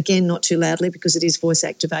 and again, not too loudly because it is voice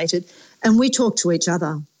activated. And we talk to each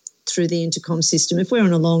other through the intercom system. If we're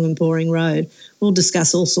on a long and boring road, we'll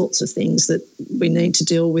discuss all sorts of things that we need to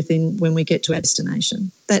deal with when we get to our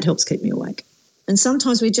destination. That helps keep me awake. And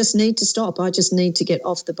sometimes we just need to stop. I just need to get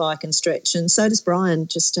off the bike and stretch. And so does Brian,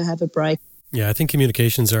 just to have a break. Yeah, I think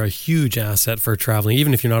communications are a huge asset for traveling,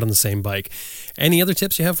 even if you're not on the same bike. Any other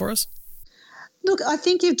tips you have for us? Look, I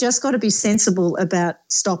think you've just got to be sensible about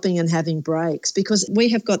stopping and having breaks, because we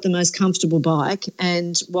have got the most comfortable bike,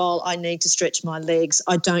 and while I need to stretch my legs,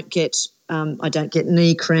 I don't get I don't get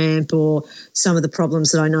knee cramp or some of the problems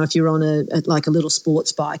that I know if you're on a little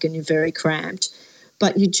sports bike and you're very cramped.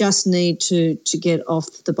 But you just need to get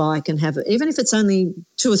off the bike and have it, even if it's only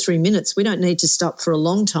 2 or 3 minutes. We don't need to stop for a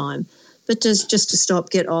long time, but just to stop,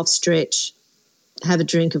 get off, stretch, have a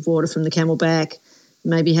drink of water from the Camelback,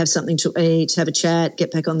 maybe have something to eat, have a chat,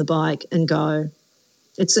 get back on the bike and go.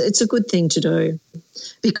 It's a good thing to do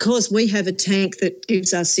because we have a tank that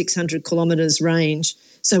gives us 600 kilometres range,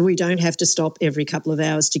 so we don't have to stop every couple of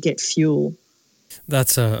hours to get fuel.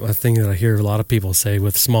 That's a thing that I hear a lot of people say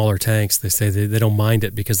with smaller tanks. They say they don't mind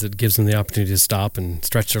it because it gives them the opportunity to stop and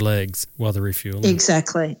stretch their legs while they're refueling.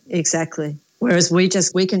 Exactly. Whereas we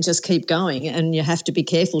can just keep going, and you have to be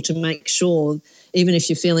careful to make sure, even if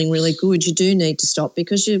you're feeling really good, you do need to stop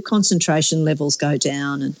because your concentration levels go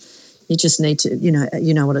down, and you just need to,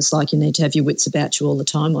 you know what it's like. You need to have your wits about you all the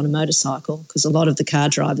time on a motorcycle because a lot of the car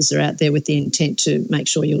drivers are out there with the intent to make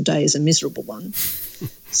sure your day is a miserable one.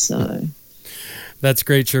 So. That's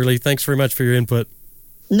great, Shirley. Thanks very much for your input.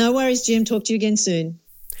 No worries, Jim. Talk to you again soon.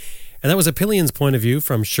 And that was a Pillion's point of view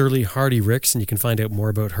from Shirley Hardy-Ricks, and you can find out more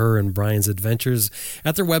about her and Brian's adventures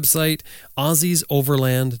at their website,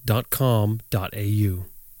 aussiesoverland.com.au.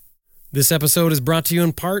 This episode is brought to you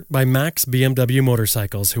in part by Max BMW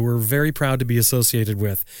Motorcycles, who we're very proud to be associated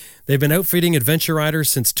with. They've been outfitting adventure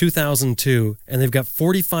riders since 2002, and they've got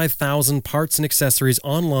 45,000 parts and accessories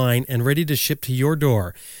online and ready to ship to your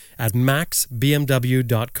door at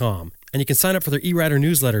maxbmw.com. And you can sign up for their e-rider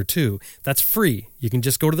newsletter too. That's free. You can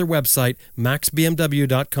just go to their website,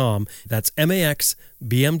 maxbmw.com. That's maxbmw.com.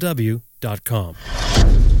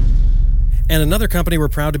 And another company we're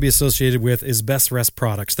proud to be associated with is Best Rest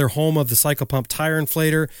Products. They're home of the Cycle Pump Tire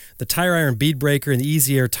Inflator, the Tire Iron Bead Breaker, and the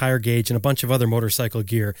Easy Air Tire Gauge, and a bunch of other motorcycle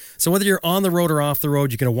gear. So whether you're on the road or off the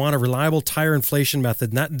road, you're going to want a reliable tire inflation method,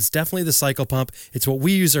 and that is definitely the Cycle Pump. It's what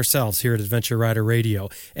we use ourselves here at Adventure Rider Radio.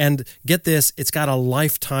 And get this, it's got a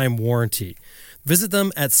lifetime warranty. Visit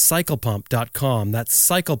them at cyclepump.com. That's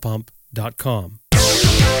cyclepump.com.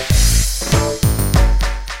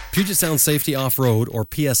 Puget Sound Safety Off-Road, or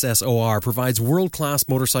PSSOR, provides world-class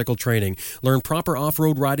motorcycle training. Learn proper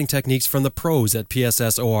off-road riding techniques from the pros at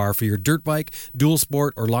PSSOR for your dirt bike, dual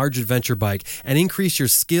sport, or large adventure bike, and increase your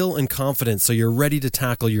skill and confidence so you're ready to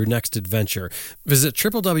tackle your next adventure. Visit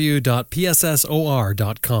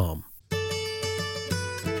www.pssor.com.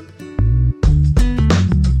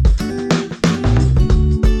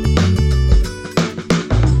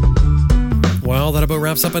 Well, that about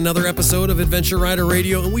wraps up another episode of Adventure Rider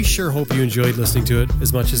Radio, and we sure hope you enjoyed listening to it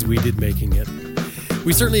as much as we did making it.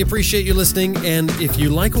 We certainly appreciate you listening, and if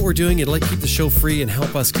you like what we're doing, you'd like to keep the show free and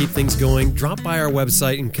help us keep things going, drop by our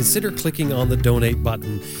website and consider clicking on the donate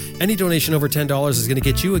button. Any donation over $10 is going to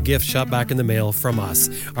get you a gift shot back in the mail from us,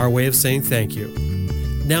 our way of saying thank you.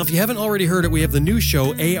 Now, if you haven't already heard it, we have the new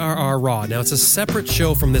show, ARR Raw. Now, it's a separate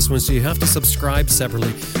show from this one, so you have to subscribe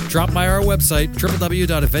separately. Drop by our website,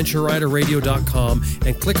 www.adventureriderradio.com,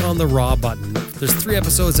 and click on the Raw button. There's 3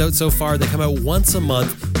 episodes out so far. They come out once a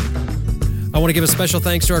month. I want to give a special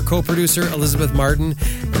thanks to our co-producer, Elizabeth Martin.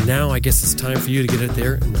 And now I guess it's time for you to get out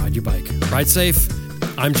there and ride your bike. Ride safe.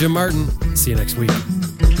 I'm Jim Martin. See you next week.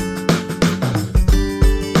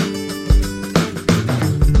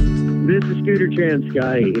 This is Scooter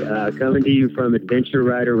Transcotty coming to you from Adventure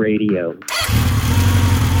Rider Radio.